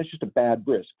lawsuit. That's just a bad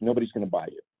risk. Nobody's going to buy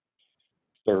you.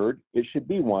 Third, it should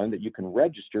be one that you can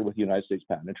register with the United States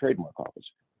Patent and Trademark Office.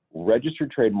 Registered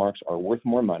trademarks are worth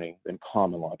more money than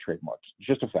common law trademarks. It's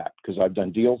just a fact, because I've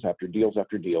done deals after deals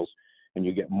after deals, and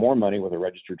you get more money with a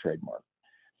registered trademark.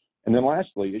 And then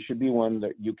lastly, it should be one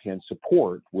that you can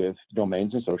support with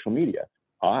domains and social media.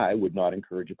 I would not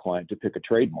encourage a client to pick a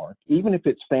trademark, even if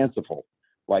it's fanciful,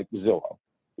 like Zillow,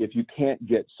 if you can't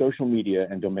get social media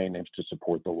and domain names to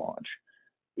support the launch.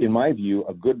 In my view,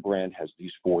 a good brand has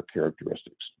these 4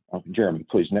 characteristics. Jeremy,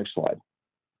 please, next slide.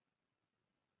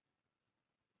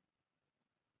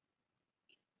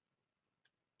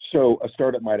 So a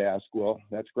startup might ask, well,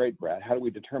 that's great, Brad. How do we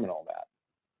determine all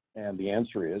that? And the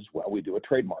answer is, well, we do a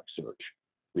trademark search.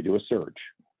 We do a search.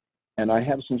 And I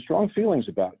have some strong feelings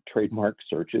about trademark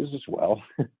searches as well.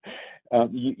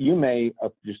 You may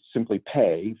just simply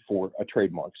pay for a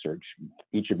trademark search.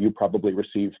 Each of you probably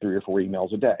receive 3 or 4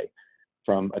 emails a day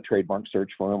from a trademark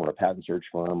search firm or a patent search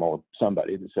firm or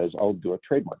somebody that says, I'll do a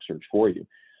trademark search for you.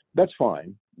 That's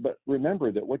fine. But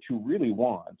remember that what you really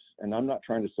want, and I'm not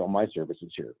trying to sell my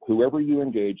services here, whoever you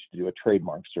engage to do a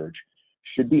trademark search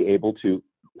should be able to,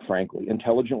 frankly,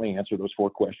 intelligently answer those 4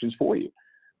 questions for you.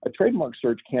 A trademark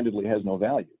search candidly has no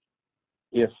value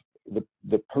if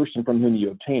the person from whom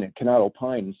you obtain it cannot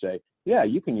opine and say, yeah,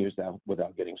 you can use that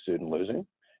without getting sued and losing.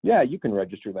 Yeah, you can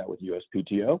register that with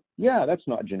USPTO. Yeah, that's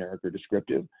not generic or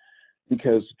descriptive.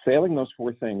 Because failing those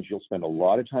 4 things, you'll spend a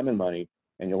lot of time and money,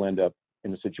 and you'll end up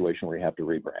in a situation where you have to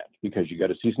rebrand because you got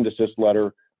a cease and desist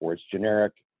letter, or it's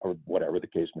generic, or whatever the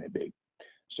case may be.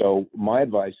 So my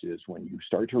advice is, when you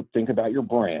start to think about your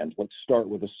brand, let's start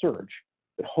with a search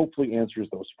that hopefully answers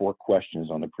those 4 questions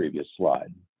on the previous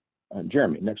slide.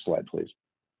 Jeremy, next slide, please.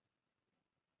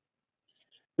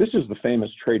 This is the famous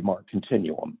trademark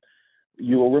continuum.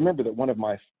 You will remember that one of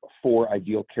my 4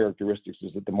 ideal characteristics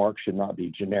is that the mark should not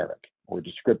be generic or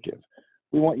descriptive.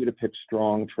 We want you to pick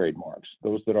strong trademarks,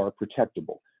 those that are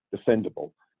protectable,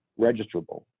 defendable,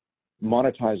 registrable,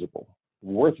 monetizable,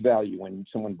 worth value when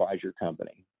someone buys your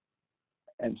company.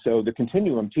 And so the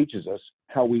continuum teaches us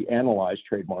how we analyze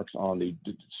trademarks on the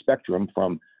spectrum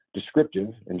from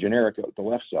descriptive and generic at the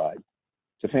left side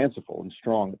to fanciful and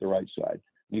strong at the right side.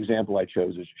 The example I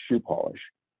chose is shoe polish.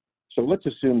 So let's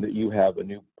assume that you have a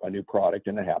new product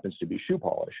and it happens to be shoe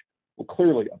polish. Well,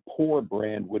 clearly a poor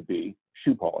brand would be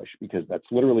shoe polish because that's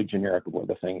literally generic of what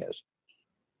the thing is.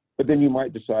 But then you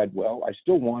might decide, well, I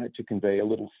still want it to convey a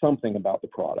little something about the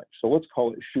product. So let's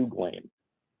call it shoe gleam.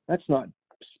 That's not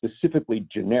specifically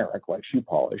generic like shoe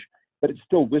polish, but it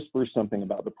still whispers something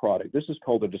about the product. This is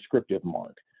called a descriptive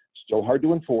mark. Still hard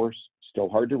to enforce, still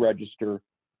hard to register,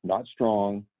 not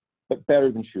strong, but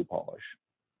better than shoe polish.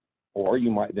 Or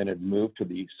you might then move to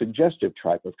the suggestive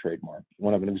type of trademark.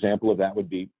 One of an example of that would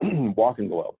be Walk and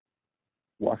Glow.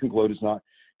 Walk and glow does not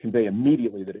convey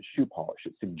immediately that it's shoe polish.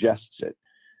 It suggests it.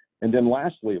 And then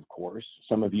lastly, of course,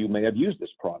 some of you may have used this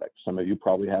product. Some of you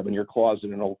probably have in your closet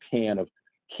an old can of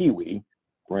Kiwi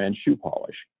brand shoe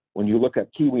polish. When you look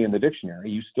at Kiwi in the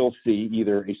dictionary, you still see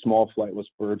either a small flightless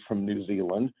bird from New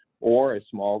Zealand or a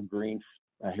small green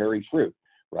hairy fruit,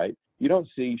 right? You don't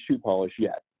see shoe polish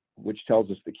yet, which tells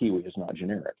us the Kiwi is not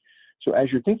generic. So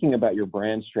as you're thinking about your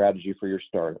brand strategy for your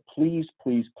startup, please,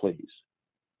 please, please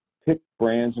pick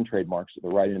brands and trademarks at the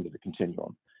right end of the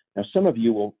continuum. Now, some of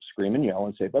you will scream and yell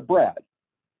and say, but Brad,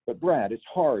 it's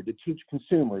hard to teach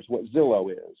consumers what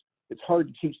Zillow is. It's hard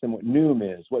to teach them what Noom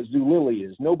is, what Zulily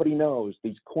is. Nobody knows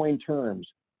these coined terms.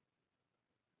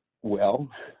 Well,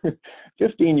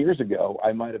 15 years ago,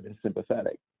 I might have been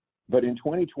sympathetic. But in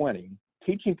 2020,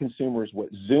 teaching consumers what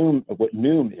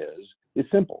Noom is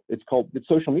simple. It's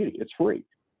social media. It's free.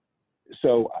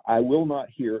 So I will not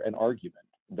hear an argument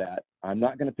that I'm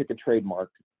not going to pick a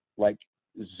trademark like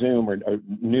Zoom or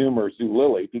Noom or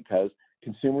Zulily because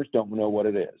consumers don't know what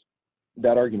it is.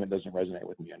 That argument doesn't resonate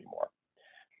with me anymore.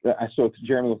 So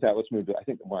Jeremy, with that, let's move to, I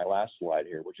think, my last slide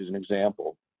here, which is an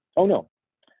example. Oh, no,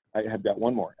 I have got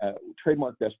one more.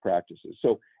 Trademark best practices.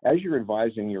 So as you're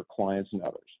advising your clients and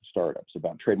others, startups,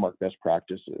 about trademark best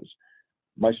practices,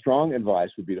 my strong advice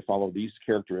would be to follow these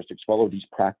characteristics, follow these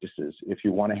practices if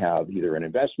you want to have either an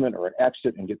investment or an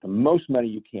exit and get the most money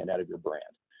you can out of your brand.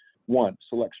 1,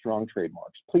 select strong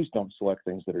trademarks. Please don't select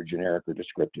things that are generic or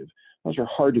descriptive. Those are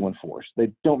hard to enforce.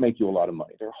 They don't make you a lot of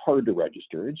money. They're hard to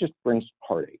register. It just brings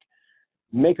heartache.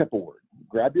 Make up a word.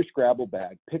 Grab your Scrabble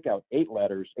bag, pick out 8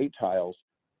 letters, 8 tiles,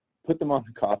 put them on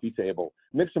the coffee table,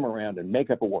 mix them around, and make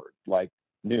up a word like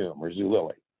Noom or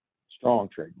Zulily. Strong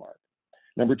trademark.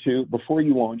 Number 2, before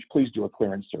you launch, please do a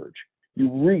clearance search. You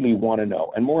really want to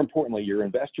know, and more importantly, your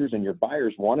investors and your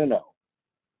buyers want to know,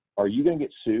 are you going to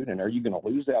get sued and are you going to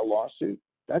lose that lawsuit?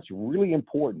 That's really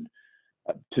important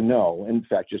to know. In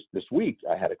fact, just this week,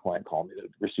 I had a client call me that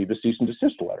received a cease and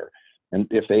desist letter. And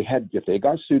if they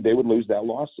got sued, they would lose that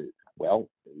lawsuit. Well,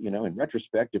 in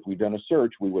retrospect, if we'd done a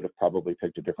search, we would have probably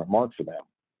picked a different mark for them.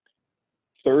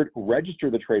 3rd, register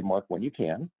the trademark when you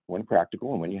can, when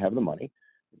practical, and when you have the money.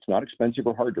 It's not expensive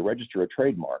or hard to register a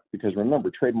trademark because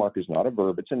remember, trademark is not a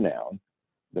verb, it's a noun.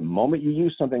 The moment you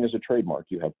use something as a trademark,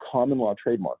 you have common law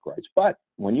trademark rights. But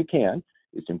when you can,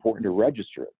 it's important to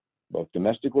register it, both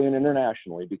domestically and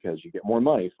internationally, because you get more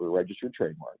money for a registered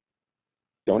trademark.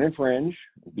 Don't infringe.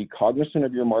 Be cognizant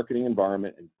of your marketing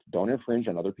environment and don't infringe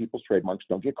on other people's trademarks.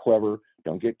 Don't get clever.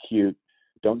 Don't get cute.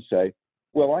 Don't say,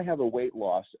 well, I have a weight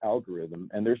loss algorithm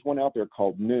and there's one out there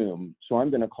called Noom, so I'm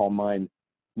going to call mine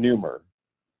Noomer.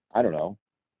 I don't know.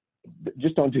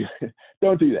 Just don't do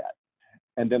that.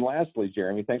 And then lastly,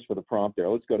 Jeremy, thanks for the prompt there.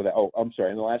 Let's go to that. Oh, I'm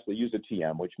sorry. And then lastly, use a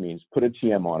TM, which means put a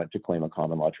TM on it to claim a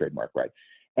common law trademark right.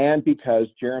 And because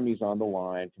Jeremy's on the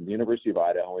line from the University of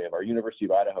Idaho, we have our University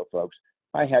of Idaho folks,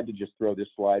 I had to just throw this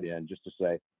slide in just to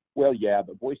say, well, yeah,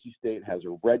 but Boise State has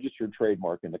a registered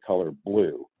trademark in the color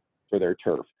blue for their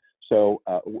turf. So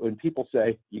when people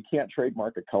say you can't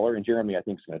trademark a color, and Jeremy, I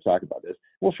think, is going to talk about this,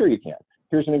 well, sure you can.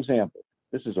 Here's an example.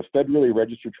 This is a federally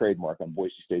registered trademark on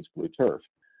Boise State's blue turf.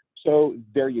 So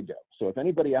there you go. So if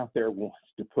anybody out there wants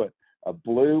to put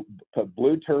blue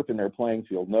turf in their playing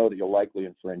field, know that you'll likely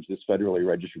infringe this federally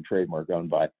registered trademark owned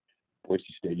by Boise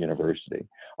State University.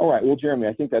 All right, well, Jeremy,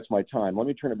 I think that's my time. Let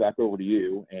me turn it back over to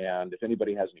you. And if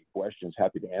anybody has any questions,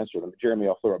 happy to answer them. Jeremy,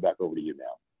 I'll throw it back over to you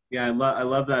now. Yeah, I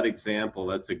love that example.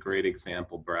 That's a great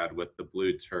example, Brad, with the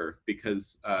blue turf,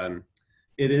 because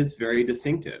it is very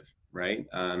distinctive, right?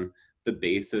 The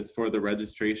basis for the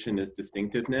registration is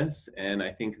distinctiveness, and I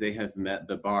think they have met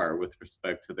the bar with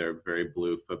respect to their very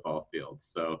blue football field.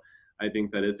 So I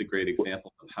think that is a great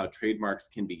example of how trademarks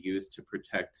can be used to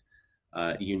protect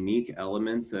unique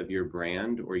elements of your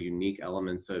brand or unique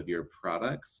elements of your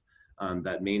products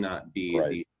that may not be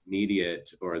the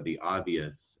immediate or the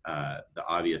obvious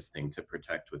thing to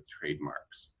protect with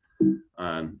trademarks.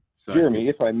 So Jeremy,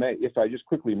 if I just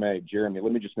quickly may, Jeremy,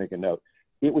 let me just make a note.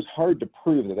 It was hard to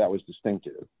prove that that was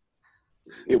distinctive.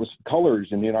 Colors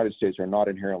in the United States are not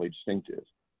inherently distinctive.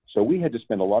 So we had to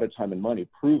spend a lot of time and money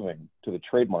proving to the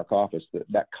trademark office that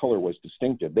that color was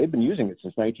distinctive. They've been using it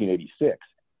since 1986.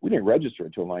 We didn't register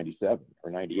it until 97 or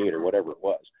 98 or whatever it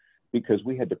was, because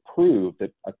we had to prove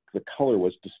that the color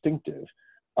was distinctive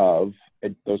of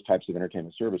those types of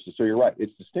entertainment services. So you're right,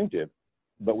 it's distinctive,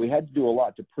 but we had to do a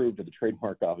lot to prove to the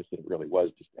trademark office that it really was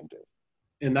distinctive.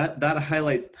 And that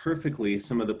highlights perfectly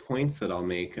some of the points that I'll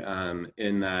make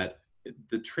in that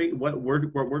what we're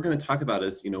going to talk about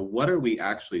is, what are we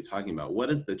actually talking about? What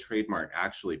is the trademark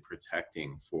actually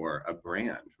protecting for a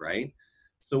brand, right?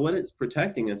 So what it's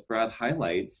protecting, as Brad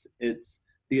highlights, it's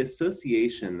the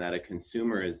association that a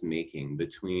consumer is making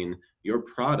between your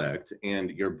product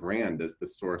and your brand as the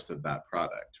source of that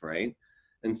product, right?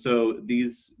 And so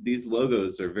these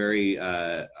logos are very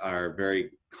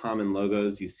common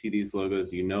logos. You see these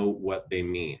logos, you know what they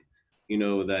mean. You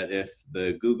know that if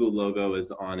the Google logo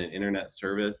is on an internet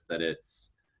service, that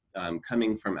it's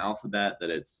coming from Alphabet, that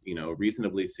it's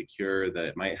reasonably secure, that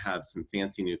it might have some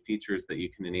fancy new features that you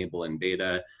can enable in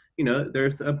beta.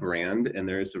 There's a brand and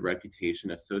there's a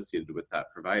reputation associated with that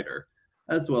provider,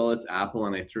 as well as Apple.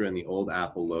 And I threw in the old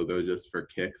Apple logo just for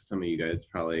kicks. Some of you guys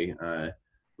probably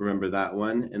remember that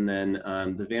one. And then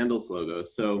the Vandals logo.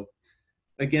 So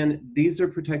again, these are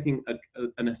protecting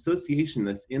an association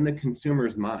that's in the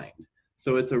consumer's mind.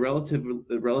 So it's a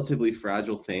relatively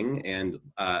fragile thing. And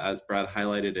as Brad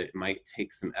highlighted, it might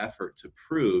take some effort to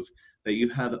prove that you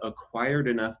have acquired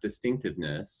enough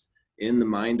distinctiveness in the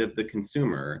mind of the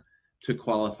consumer to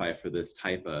qualify for this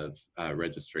type of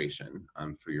registration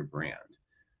for your brand.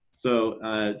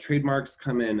 So trademarks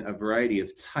come in a variety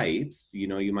of types.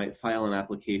 You might file an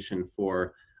application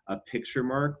for a picture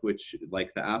mark, which,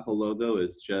 like the Apple logo,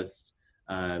 is just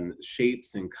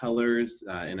shapes and colors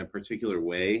in a particular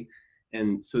way.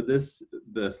 And so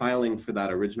the filing for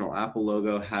that original Apple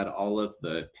logo had all of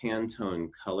the Pantone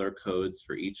color codes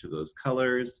for each of those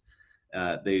colors.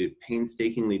 They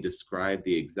painstakingly describe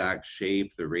the exact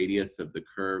shape, the radius of the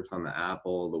curves on the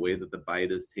apple, the way that the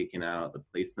bite is taken out, the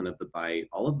placement of the bite.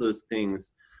 All of those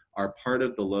things are part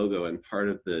of the logo and part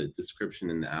of the description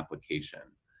in the application.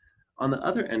 On the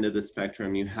other end of the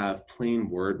spectrum, you have plain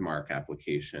word mark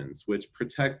applications, which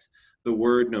protect the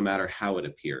word no matter how it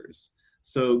appears.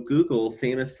 So Google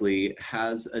famously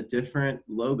has a different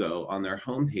logo on their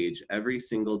homepage every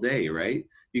single day, right?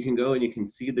 You can go and you can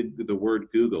see the word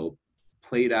Google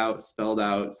played out, spelled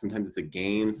out. Sometimes it's a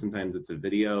game, sometimes it's a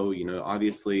video.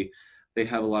 Obviously they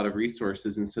have a lot of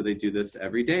resources, and so they do this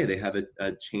every day. They have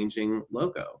a changing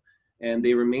logo, and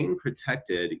they remain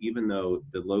protected even though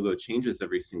the logo changes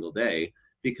every single day,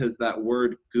 because that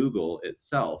word Google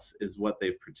itself is what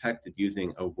they've protected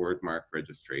using a word mark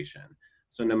registration.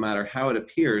 So no matter how it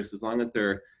appears, as long as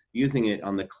they're using it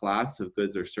on the class of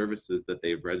goods or services that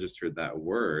they've registered that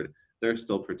word, they're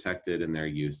still protected in their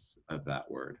use of that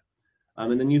word.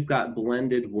 And then you've got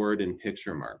blended word and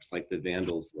picture marks, like the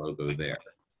Vandals logo there.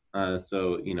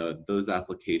 So those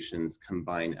applications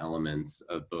combine elements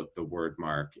of both the word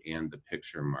mark and the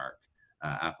picture mark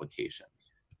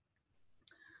applications.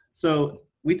 So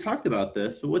we talked about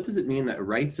this, but what does it mean that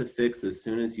rights affix as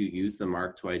soon as you use the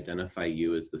mark to identify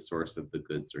you as the source of the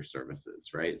goods or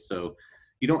services, right? So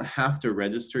you don't have to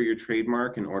register your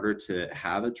trademark in order to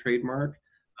have a trademark,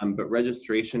 but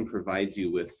registration provides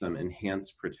you with some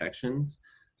enhanced protections.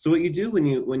 So what you do when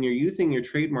you're using your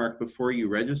trademark before you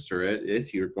register it,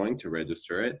 if you're going to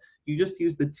register it, you just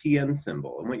use the TN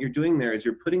symbol. And what you're doing there is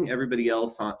you're putting everybody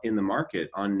else in the market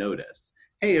on notice.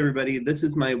 Hey, everybody, this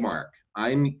is my mark.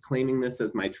 I'm claiming this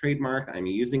as my trademark. I'm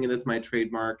using it as my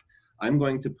trademark. I'm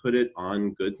going to put it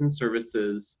on goods and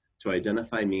services to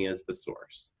identify me as the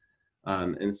source.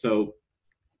 And so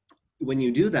when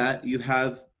you do that, you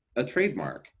have a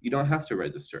trademark. You don't have to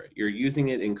register it. You're using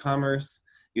it in commerce.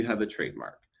 You have a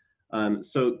trademark.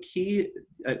 So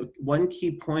one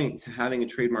key point to having a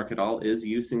trademark at all is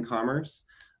use in commerce.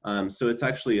 So it's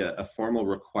actually a formal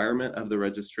requirement of the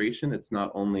registration. It's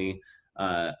not only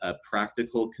a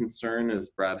practical concern, as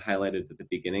Brad highlighted at the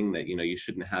beginning, that you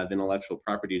shouldn't have intellectual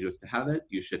property just to have it.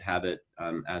 You should have it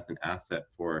as an asset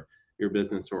for your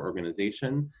business or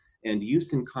organization. And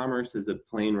use in commerce is a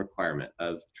plain requirement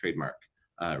of trademark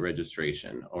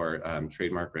registration or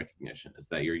trademark recognition, is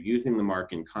that you're using the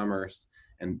mark in commerce,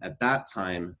 and at that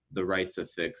time the rights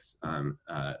affix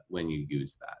when you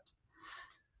use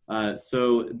that.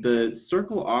 So the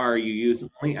circle R you use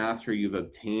only after you've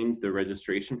obtained the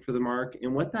registration for the mark,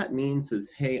 and what that means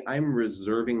is, hey, I'm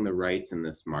reserving the rights in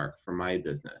this mark for my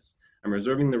business. I'm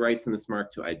reserving the rights in this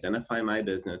mark to identify my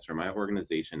business or my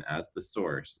organization as the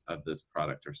source of this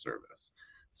product or service.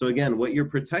 So again, what you're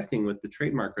protecting with the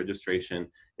trademark registration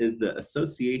is the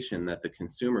association that the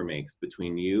consumer makes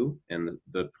between you and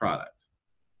the product.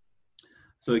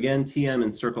 So again, TM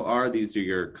and circle R, these are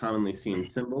your commonly seen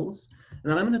symbols.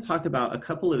 And then I'm going to talk about a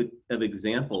couple of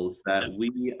examples that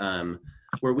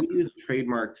where we use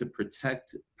trademark to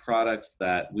protect products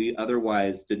that we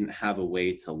otherwise didn't have a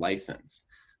way to license.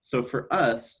 So for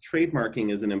us,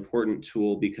 trademarking is an important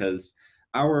tool because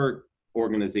our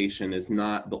organization is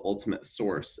not the ultimate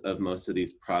source of most of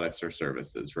these products or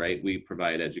services, right? We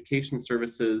provide education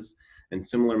services and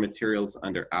similar materials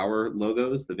under our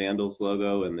logos, the Vandals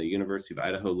logo and the University of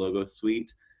Idaho logo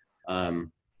suite.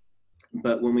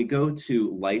 But when we go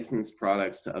to license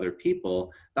products to other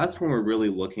people, that's when we're really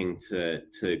looking to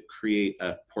create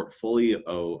a portfolio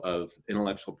of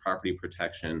intellectual property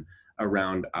protection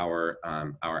around our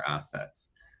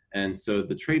assets. And so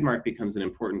the trademark becomes an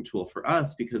important tool for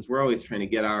us because we're always trying to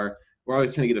get a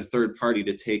third party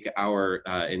to take our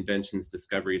inventions,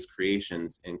 discoveries,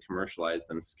 creations, and commercialize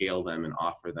them, scale them, and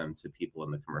offer them to people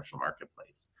in the commercial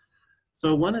marketplace.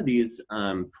 So one of these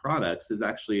products is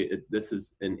actually, this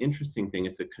is an interesting thing.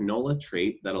 It's a canola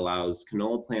trait that allows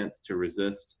canola plants to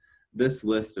resist this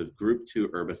list of group 2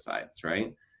 herbicides,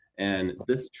 right? And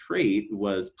this trait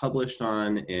was published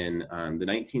on in the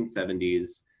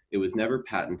 1970s. It was never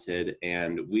patented,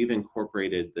 and we've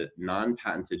incorporated the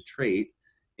non-patented trait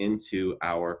into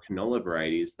our canola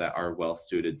varieties that are well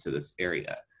suited to this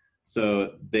area.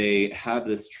 So they have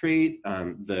this trait.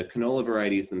 The canola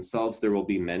varieties themselves, there will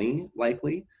be many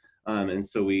likely. And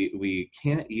so we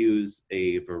can't use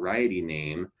a variety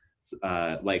name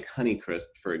like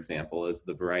Honeycrisp, for example, is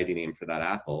the variety name for that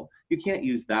apple. You can't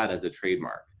use that as a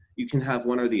trademark. You can have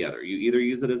one or the other. You either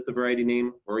use it as the variety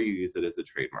name or you use it as a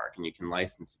trademark, and you can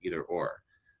license either or.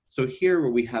 So here where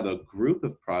we have a group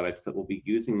of products that will be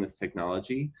using this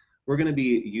technology, we're going to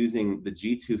be using the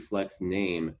G2 Flex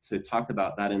name to talk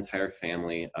about that entire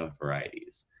family of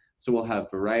varieties. So we'll have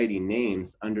variety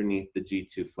names underneath the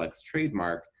G2 Flex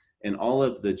trademark, and all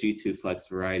of the G2 Flex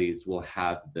varieties will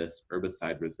have this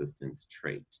herbicide resistance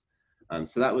trait.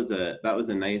 So that was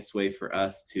a nice way for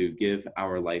us to give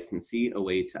our licensee a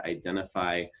way to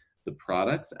identify the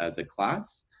products as a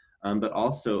class, but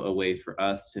also a way for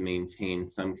us to maintain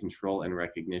some control and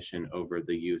recognition over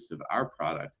the use of our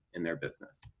product in their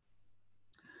business.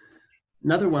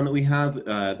 Another one that we have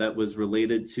that was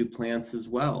related to plants as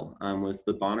well was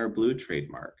the Bonner Blue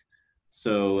trademark.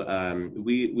 So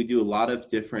we do a lot of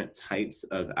different types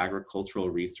of agricultural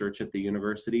research at the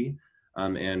university.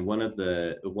 And one of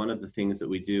the things that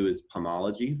we do is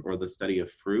pomology, or the study of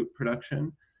fruit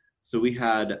production. So we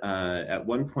had at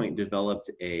one point developed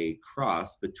a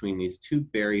cross between these 2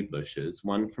 berry bushes,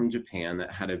 one from Japan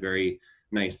that had a very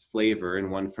nice flavor and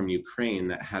one from Ukraine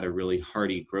that had a really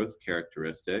hardy growth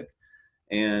characteristic.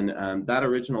 And that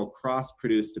original cross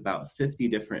produced about 50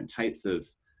 different types of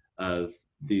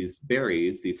these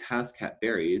berries, these Hascat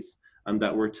berries,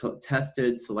 that were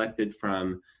tested, selected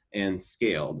from, and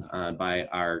scaled by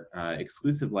our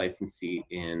exclusive licensee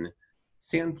in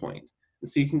Sandpoint. And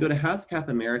so you can go to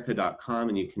hascapamerica.com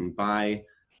and you can buy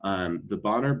the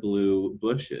Bonner Blue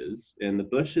bushes. And the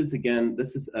bushes, again,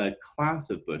 this is a class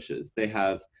of bushes. They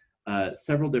have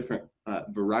several different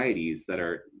varieties that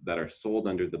are sold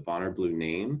under the Bonner Blue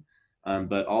name,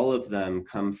 but all of them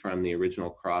come from the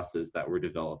original crosses that were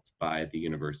developed by the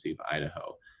University of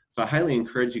Idaho. So I highly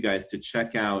encourage you guys to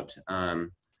check out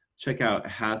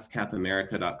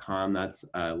hascapamerica.com. That's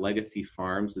Legacy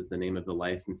Farms is the name of the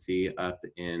licensee up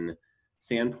in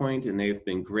Sandpoint, and they've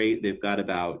been great. They've got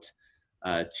about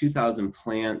 2,000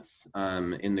 plants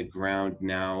in the ground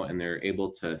now, and they're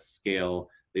able to scale.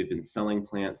 They've been selling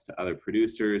plants to other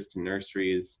producers, to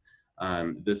nurseries.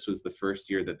 This was the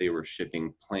first year that they were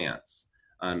shipping plants.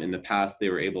 In the past, they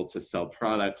were able to sell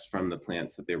products from the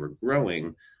plants that they were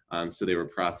growing, so they were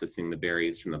processing the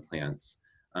berries from the plants.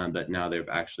 But now they've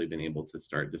actually been able to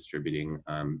start distributing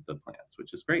the plants,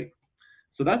 which is great.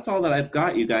 So that's all that I've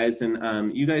got, you guys.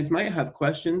 And you guys might have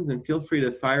questions, and feel free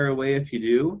to fire away if you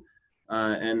do.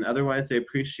 And otherwise, I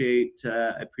appreciate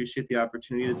the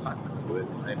opportunity to talk about it.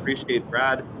 I appreciate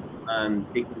Brad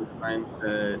taking the time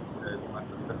to talk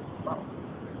about this as well.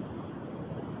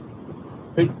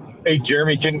 Hey,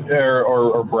 Jeremy,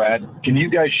 or Brad, can you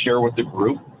guys share with the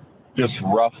group just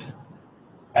rough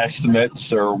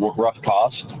estimates or rough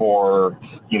costs for,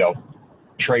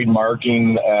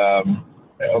 trademarking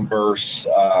versus,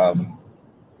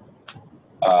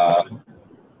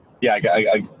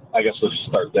 I guess let's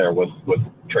start there with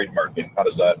trademarking. How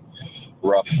does that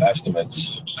rough estimates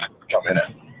come in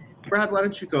at? Brad, why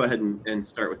don't you go ahead and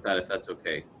start with that, if that's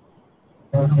okay?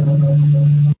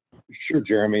 Sure,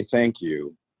 Jeremy, thank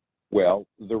you. Well,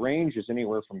 the range is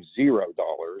anywhere from $0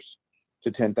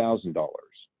 to $10,000.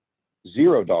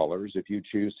 $0 if you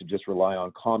choose to just rely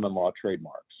on common law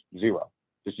trademarks. Zero.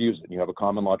 Just use it. You have a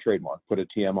common law trademark. Put a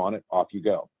TM on it. Off you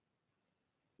go.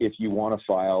 If you want to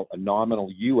file a nominal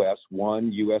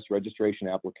one U.S. registration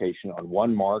application on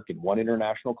one mark in one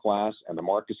international class, and the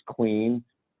mark is clean,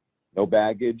 no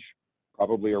baggage,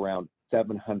 probably around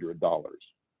 $700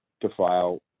 to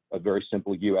file a very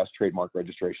simple U.S. trademark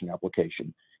registration application.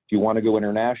 If you want to go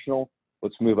international,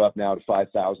 let's move up now to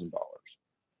 $5,000.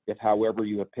 If, however,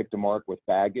 you have picked a mark with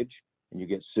baggage, and you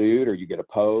get sued or you get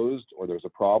opposed or there's a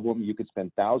problem, you could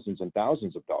spend thousands and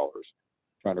thousands of dollars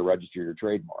trying to register your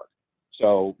trademark.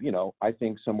 So, you know, I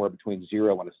think somewhere between 0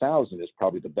 and 1,000 is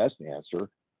probably the best answer.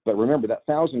 But remember, that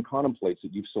 1,000 contemplates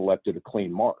that you've selected a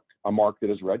clean mark, a mark that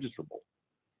is registrable.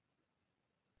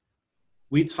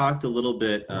 We talked a little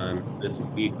bit this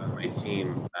week on my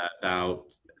team about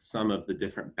some of the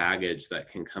different baggage that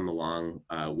can come along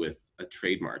with a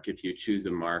trademark if you choose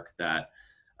a mark that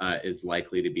is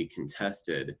likely to be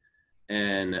contested.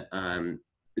 And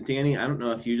Danny, I don't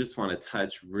know if you just want to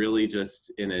touch really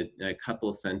just in a couple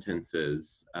of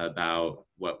sentences about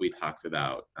what we talked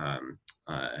about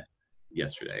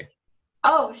yesterday.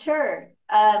 Oh, sure.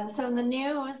 So in the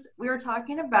news, we were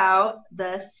talking about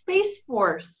the Space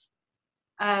Force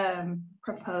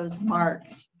proposed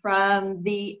marks from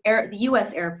the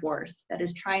U.S. Air Force that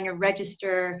is trying to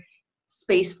register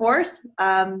Space Force.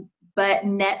 But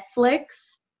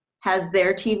Netflix has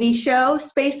their TV show,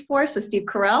 Space Force, with Steve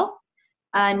Carell.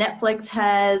 Netflix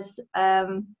has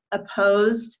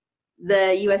opposed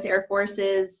the U.S. Air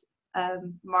Force's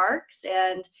marks.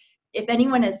 And if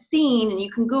anyone has seen, and you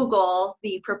can Google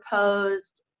the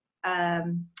proposed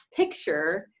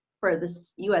picture for the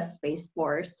U.S. Space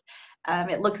Force,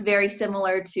 it looks very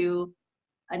similar to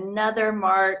another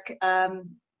mark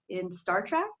in Star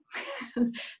Trek.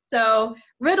 So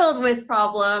riddled with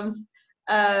problems.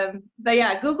 But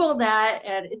yeah, Google that,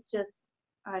 and it's just,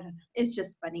 I don't know, it's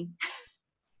just funny.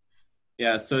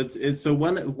 Yeah, so it's so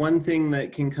one thing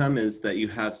that can come is that you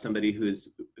have somebody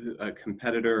who's a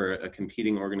competitor or a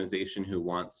competing organization who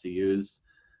wants to use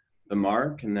the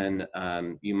mark, and then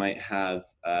you might have,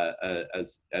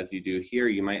 as you do here,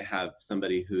 you might have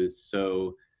somebody who's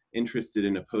so interested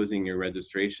in opposing your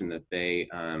registration that they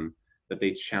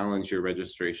challenge your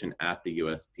registration at the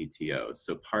USPTO.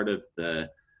 So part of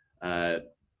the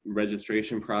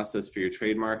registration process for your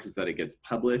trademark is that it gets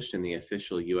published in the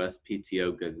official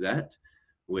USPTO Gazette,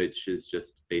 which is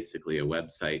just basically a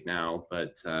website now,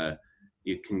 but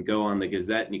you can go on the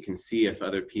Gazette and you can see if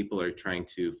other people are trying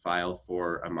to file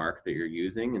for a mark that you're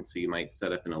using. And so you might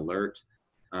set up an alert.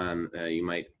 There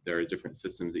are different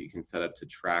systems that you can set up to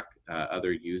track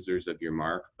other users of your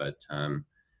mark. But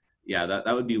yeah,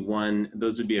 that would be one.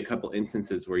 Those would be a couple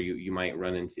instances where you might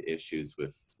run into issues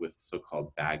with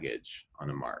so-called baggage on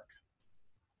a mark.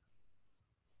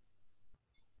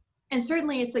 And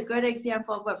certainly it's a good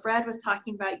example of what Brad was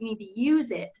talking about. You need to use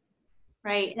it,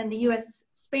 right? And the U.S.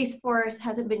 Space Force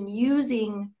hasn't been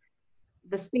using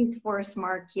the Space Force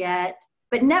mark yet,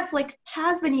 but Netflix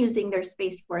has been using their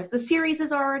Space Force. The series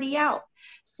is already out.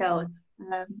 So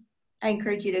I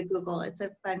encourage you to Google. It's a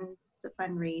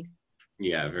fun read.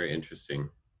 Yeah, very interesting.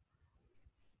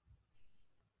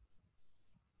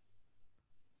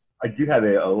 I do have a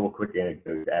little quick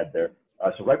anecdote to add there.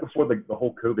 So right before the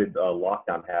whole COVID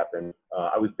lockdown happened,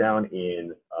 I was down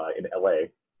in LA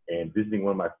and visiting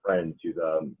one of my friends who's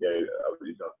a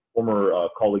former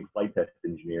colleague flight test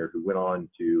engineer who went on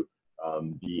to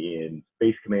be in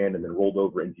Space Command and then rolled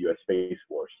over into U.S. Space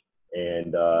Force.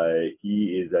 And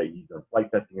he's done flight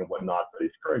testing and whatnot, but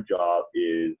his current job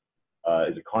is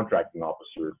a contracting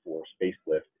officer for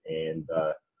Spacelift. And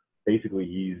basically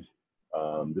he's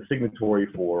the signatory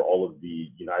for all of the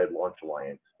United Launch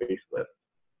Alliance Spacelift.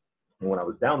 And when I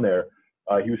was down there,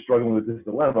 he was struggling with this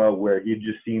dilemma where he had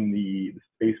just seen the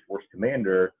Space Force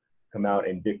commander come out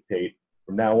and dictate,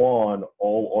 from now on,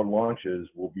 all our launches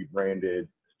will be branded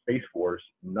Space Force,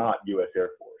 not U.S. Air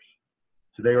Force.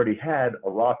 So they already had a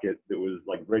rocket that was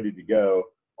like ready to go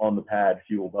on the pad,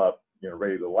 fueled up,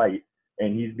 ready to light.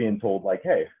 And he's being told like,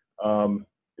 hey,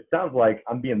 it sounds like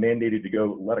I'm being mandated to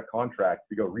go let a contract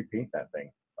to go repaint that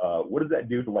thing. What does that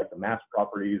do to like the mass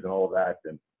properties and all of that?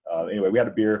 And anyway, we had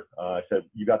a beer. I said,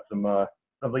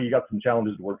 sounds like you got some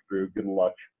challenges to work through. Good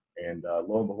luck. And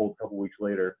lo and behold, a couple weeks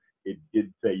later, it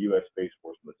did say U.S. Space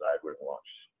Force on the side where it launched.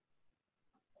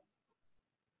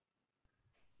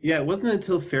 Yeah, it wasn't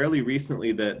until fairly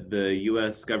recently that the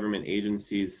U.S. government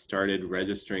agencies started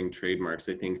registering trademarks.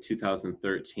 I think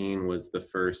 2013 was the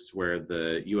first where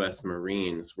the U.S.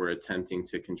 Marines were attempting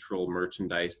to control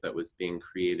merchandise that was being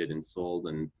created and sold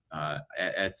in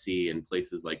Etsy and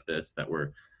places like this that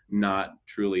were not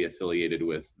truly affiliated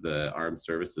with the armed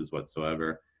services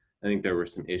whatsoever. I think there were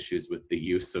some issues with the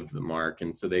use of the mark,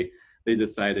 and so they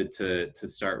decided to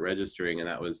start registering, and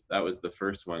that was the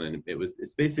first one. And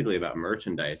it's basically about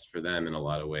merchandise for them in a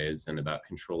lot of ways, and about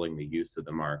controlling the use of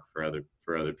the mark for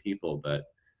other people. But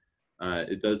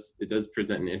it does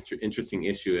present an interesting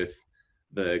issue if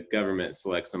the government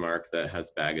selects a mark that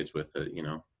has baggage with it,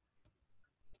 Yeah,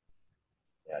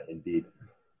 indeed.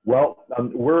 Well,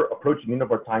 we're approaching the end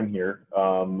of our time here.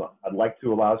 I'd like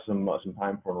to allow some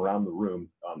time for around the room.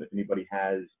 If anybody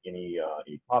has any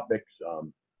topics,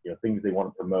 things they want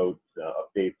to promote,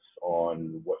 updates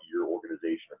on what your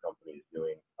organization or company is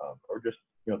doing, or just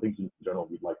things in general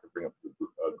we'd like to bring up to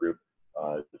the group,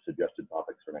 suggested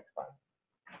topics for next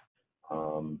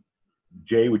time.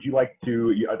 Jay, would you like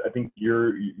to? I think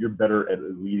you're better at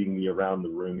leading me around the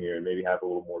room here, and maybe have a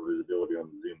little more visibility on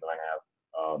the Zoom than I have.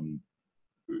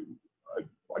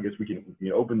 I guess we can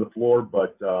open the floor,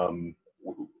 but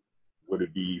would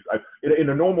it be in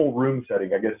a normal room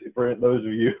setting? I guess for those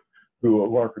of you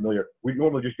who aren't familiar, we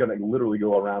normally just gonna literally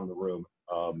go around the room.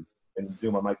 And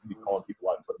Zoom, I might be calling people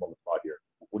out and put them on the spot here.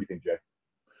 What do you think, Jay?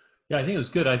 Yeah, I think it was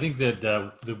good. I think that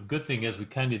the good thing is we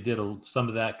kind of did some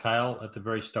of that, Kyle, at the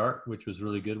very start, which was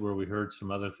really good, where we heard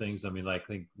some other things. I mean, like, I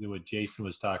think what Jason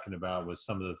was talking about was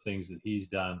some of the things that he's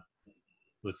done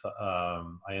with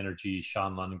iEnergy,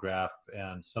 Sean Lundgraf,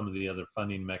 and some of the other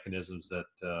funding mechanisms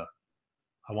that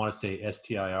I want to say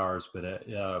STIRs, but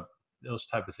those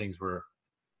type of things were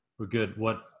good.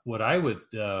 What I would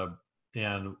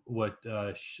and what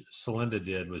Celinda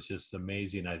did was just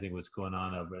amazing. I think what's going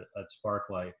on over at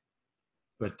Sparklight.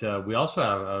 But we also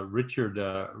have Richard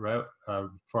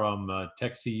from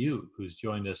Tech2 who's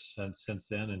joined us since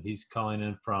then, and he's calling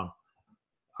in from.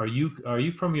 Are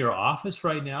you from your office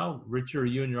right now, Richard? Are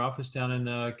you in your office down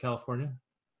in California?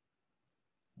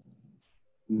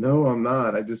 No, I'm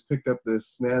not. I just picked up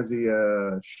this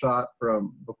snazzy shot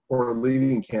from before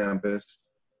leaving campus,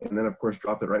 and then of course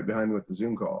dropped it right behind with the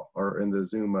Zoom call or in the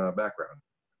Zoom background.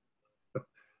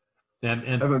 And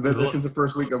I haven't been there since the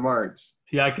first week of March.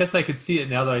 Yeah, I guess I could see it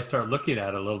now that I start looking at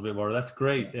it a little bit more. That's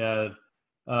great.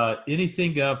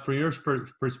 Anything from your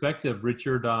perspective,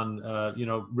 Richard, on,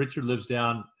 Richard lives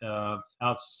down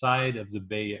outside of the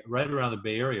Bay, right around the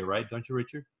Bay Area, right? Don't you,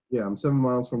 Richard? Yeah, I'm 7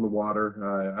 miles from the water.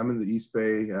 I'm in the East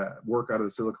Bay, work out of the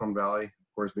Silicon Valley,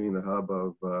 of course, being the hub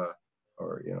of,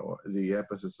 the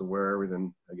emphasis of where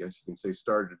everything, I guess you can say,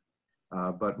 started.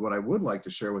 But what I would like to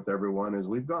share with everyone is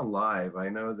we've gone live. I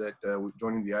know that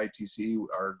joining the ITC,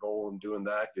 our goal in doing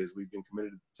that is we've been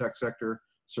committed to the tech sector,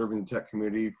 serving the tech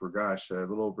community for, gosh, a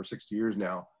little over 60 years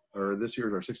now, or this year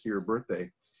is our 60-year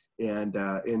birthday. And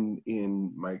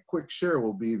in my quick share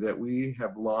will be that we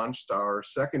have launched our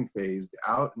second phase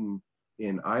out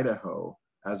in Idaho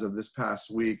as of this past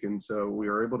week. And so we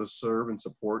are able to serve and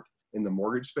support in the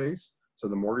mortgage space. So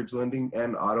the mortgage lending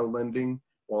and auto lending,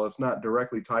 while it's not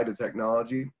directly tied to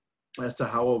technology, as to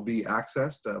how it will be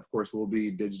accessed, of course, we'll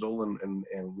be digital and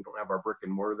we don't have our brick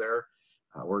and mortar there.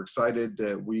 We're excited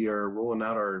that we are rolling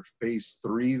out our phase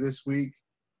 3 this week.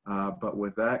 But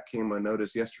with that came a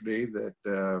notice yesterday that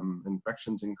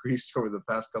infections increased over the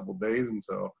past couple of days. And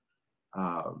so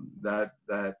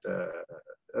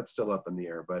that's still up in the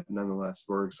air. But nonetheless,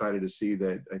 we're excited to see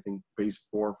that I think phase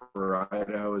 4 for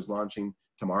Idaho is launching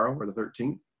tomorrow or the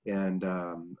 13th. And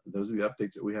those are the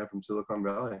updates that we have from Silicon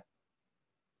Valley.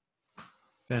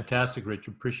 Fantastic,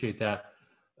 Richard. Appreciate that.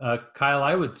 Kyle,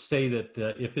 I would say that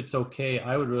if it's okay,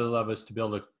 I would really love us to be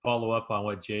able to follow up on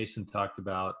what Jason talked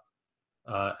about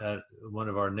at one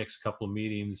of our next couple of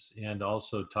meetings, and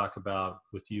also talk about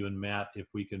with you and Matt if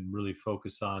we can really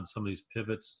focus on some of these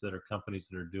pivots that are companies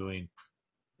that are doing.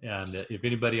 And if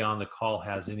anybody on the call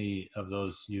has any of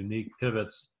those unique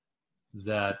pivots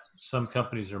that some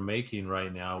companies are making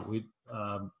right now, we'd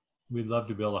love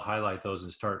to be able to highlight those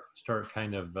and start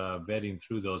kind of vetting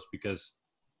through those, because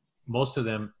most of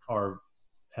them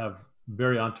have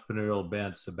very entrepreneurial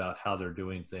bents about how they're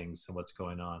doing things and what's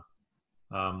going on.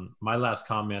 My last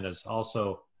comment is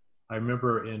also, I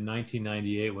remember in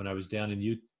 1998 when I was down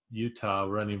in Utah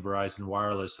running Verizon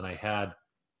Wireless, and I had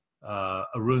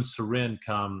Arun Sarin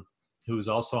come, who was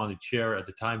also on the chair at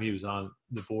the time. He was on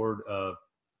the board of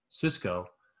Cisco,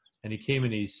 and he came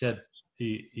and he said,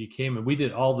 he came and we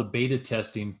did all the beta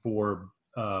testing for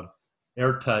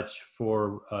AirTouch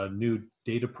for new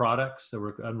data products that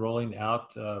were unrolling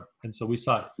out. And so we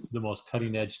saw the most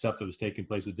cutting edge stuff that was taking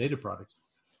place with data products.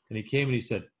 And he came and he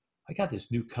said, I got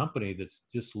this new company that's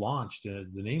just launched,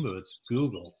 and the name of it's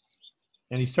Google.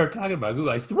 And he started talking about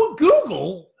Google. I said, well,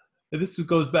 Google? And this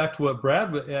goes back to what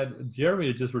Brad and Jeremy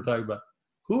had just were talking about.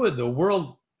 Who in the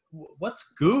world, what's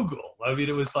Google? I mean,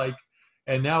 it was like,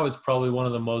 and now it's probably one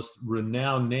of the most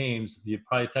renowned names. You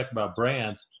probably talk about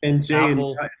brands. And Jay,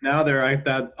 Apple, now they're at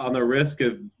that on the risk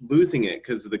of losing it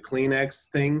because of the Kleenex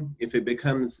thing. If it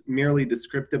becomes merely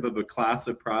descriptive of a class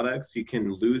of products, you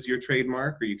can lose your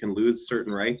trademark, or you can lose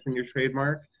certain rights in your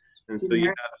trademark. And so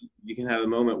you can have a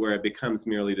moment where it becomes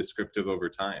merely descriptive over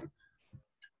time.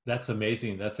 That's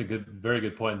amazing. That's a very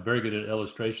good point. Very good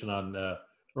illustration on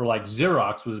or like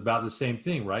Xerox was about the same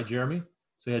thing, right, Jeremy?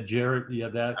 So you had Jared, you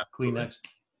had that Kleenex.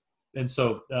 And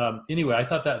so anyway, I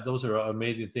thought that those are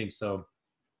amazing things. So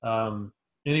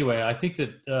anyway, I think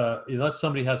that unless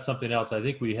somebody has something else, I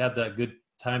think we had that good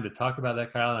time to talk about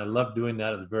that, Kyle. And I love doing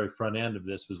that at the very front end of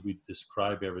this, was we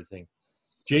describe everything.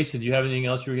 Jason, do you have anything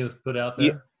else you were going to put out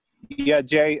there? Yeah,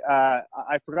 Jay,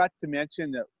 I forgot to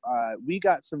mention that we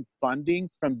got some funding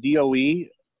from DOE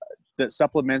that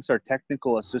supplements our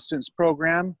technical assistance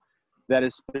program that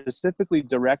is specifically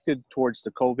directed towards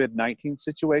the COVID-19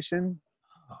 situation.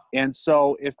 And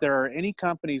so if there are any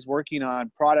companies working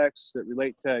on products that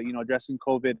relate to, addressing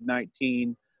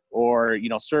COVID-19 or,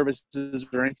 services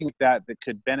or anything like that that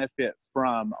could benefit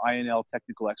from INL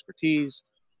technical expertise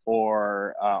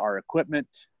or our equipment,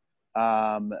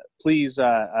 please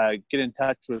get in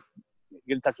touch with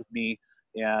me,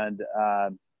 and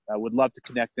I would love to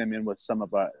connect them in with some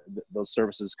of those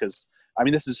services, because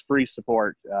this is free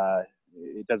support.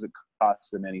 It doesn't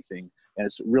cost them anything, and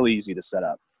it's really easy to set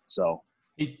up. So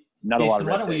not a lot of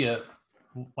red tape.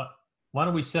 Why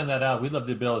don't we send that out? We'd love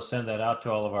to be able to send that out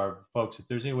to all of our folks. If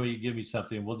there's any way you give me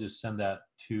something, we'll just send that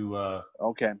to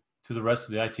to the rest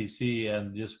of the ITC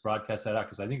and just broadcast that out,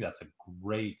 because I think that's a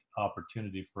great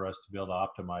opportunity for us to be able to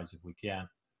optimize if we can.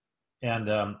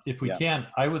 And if we can,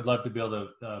 I would love to be able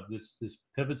to this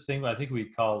pivots thing. I think we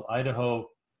call Idaho,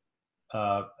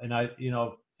 and I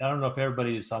don't know if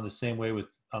everybody is on the same way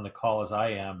on the call as I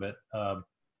am, but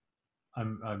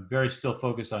I'm very still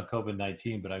focused on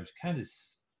COVID-19, but I was kind of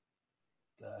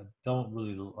don't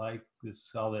really like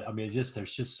this all that.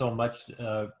 There's just so much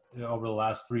over the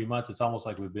last 3 months. It's almost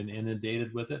like we've been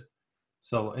inundated with it.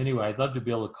 So anyway, I'd love to be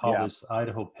able to call this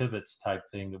Idaho pivots type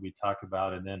thing that we talk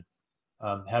about, and then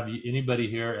have anybody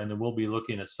here, and then we'll be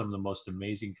looking at some of the most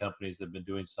amazing companies that have been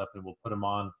doing stuff, and we'll put them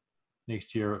on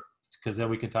next year, because then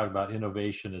we can talk about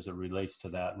innovation as it relates to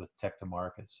that with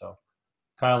Tech2Market. So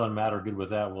Kyle and Matt are good with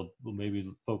that. We'll maybe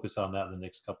focus on that in the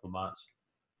next couple of months.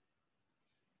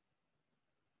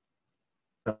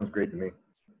 Sounds great to me.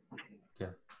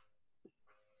 Okay.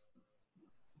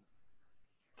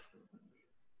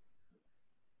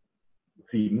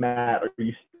 Let's see, Matt, are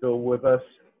you still with us?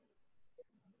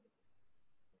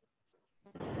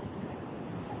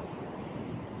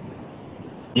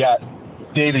 Yeah,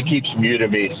 David keeps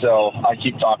muting me, so I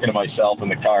keep talking to myself in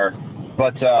the car.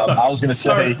 But I was going to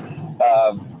say,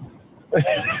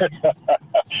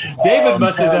 David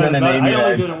must have done it. I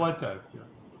only did it one time.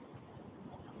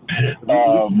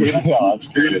 No, it's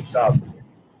good stuff.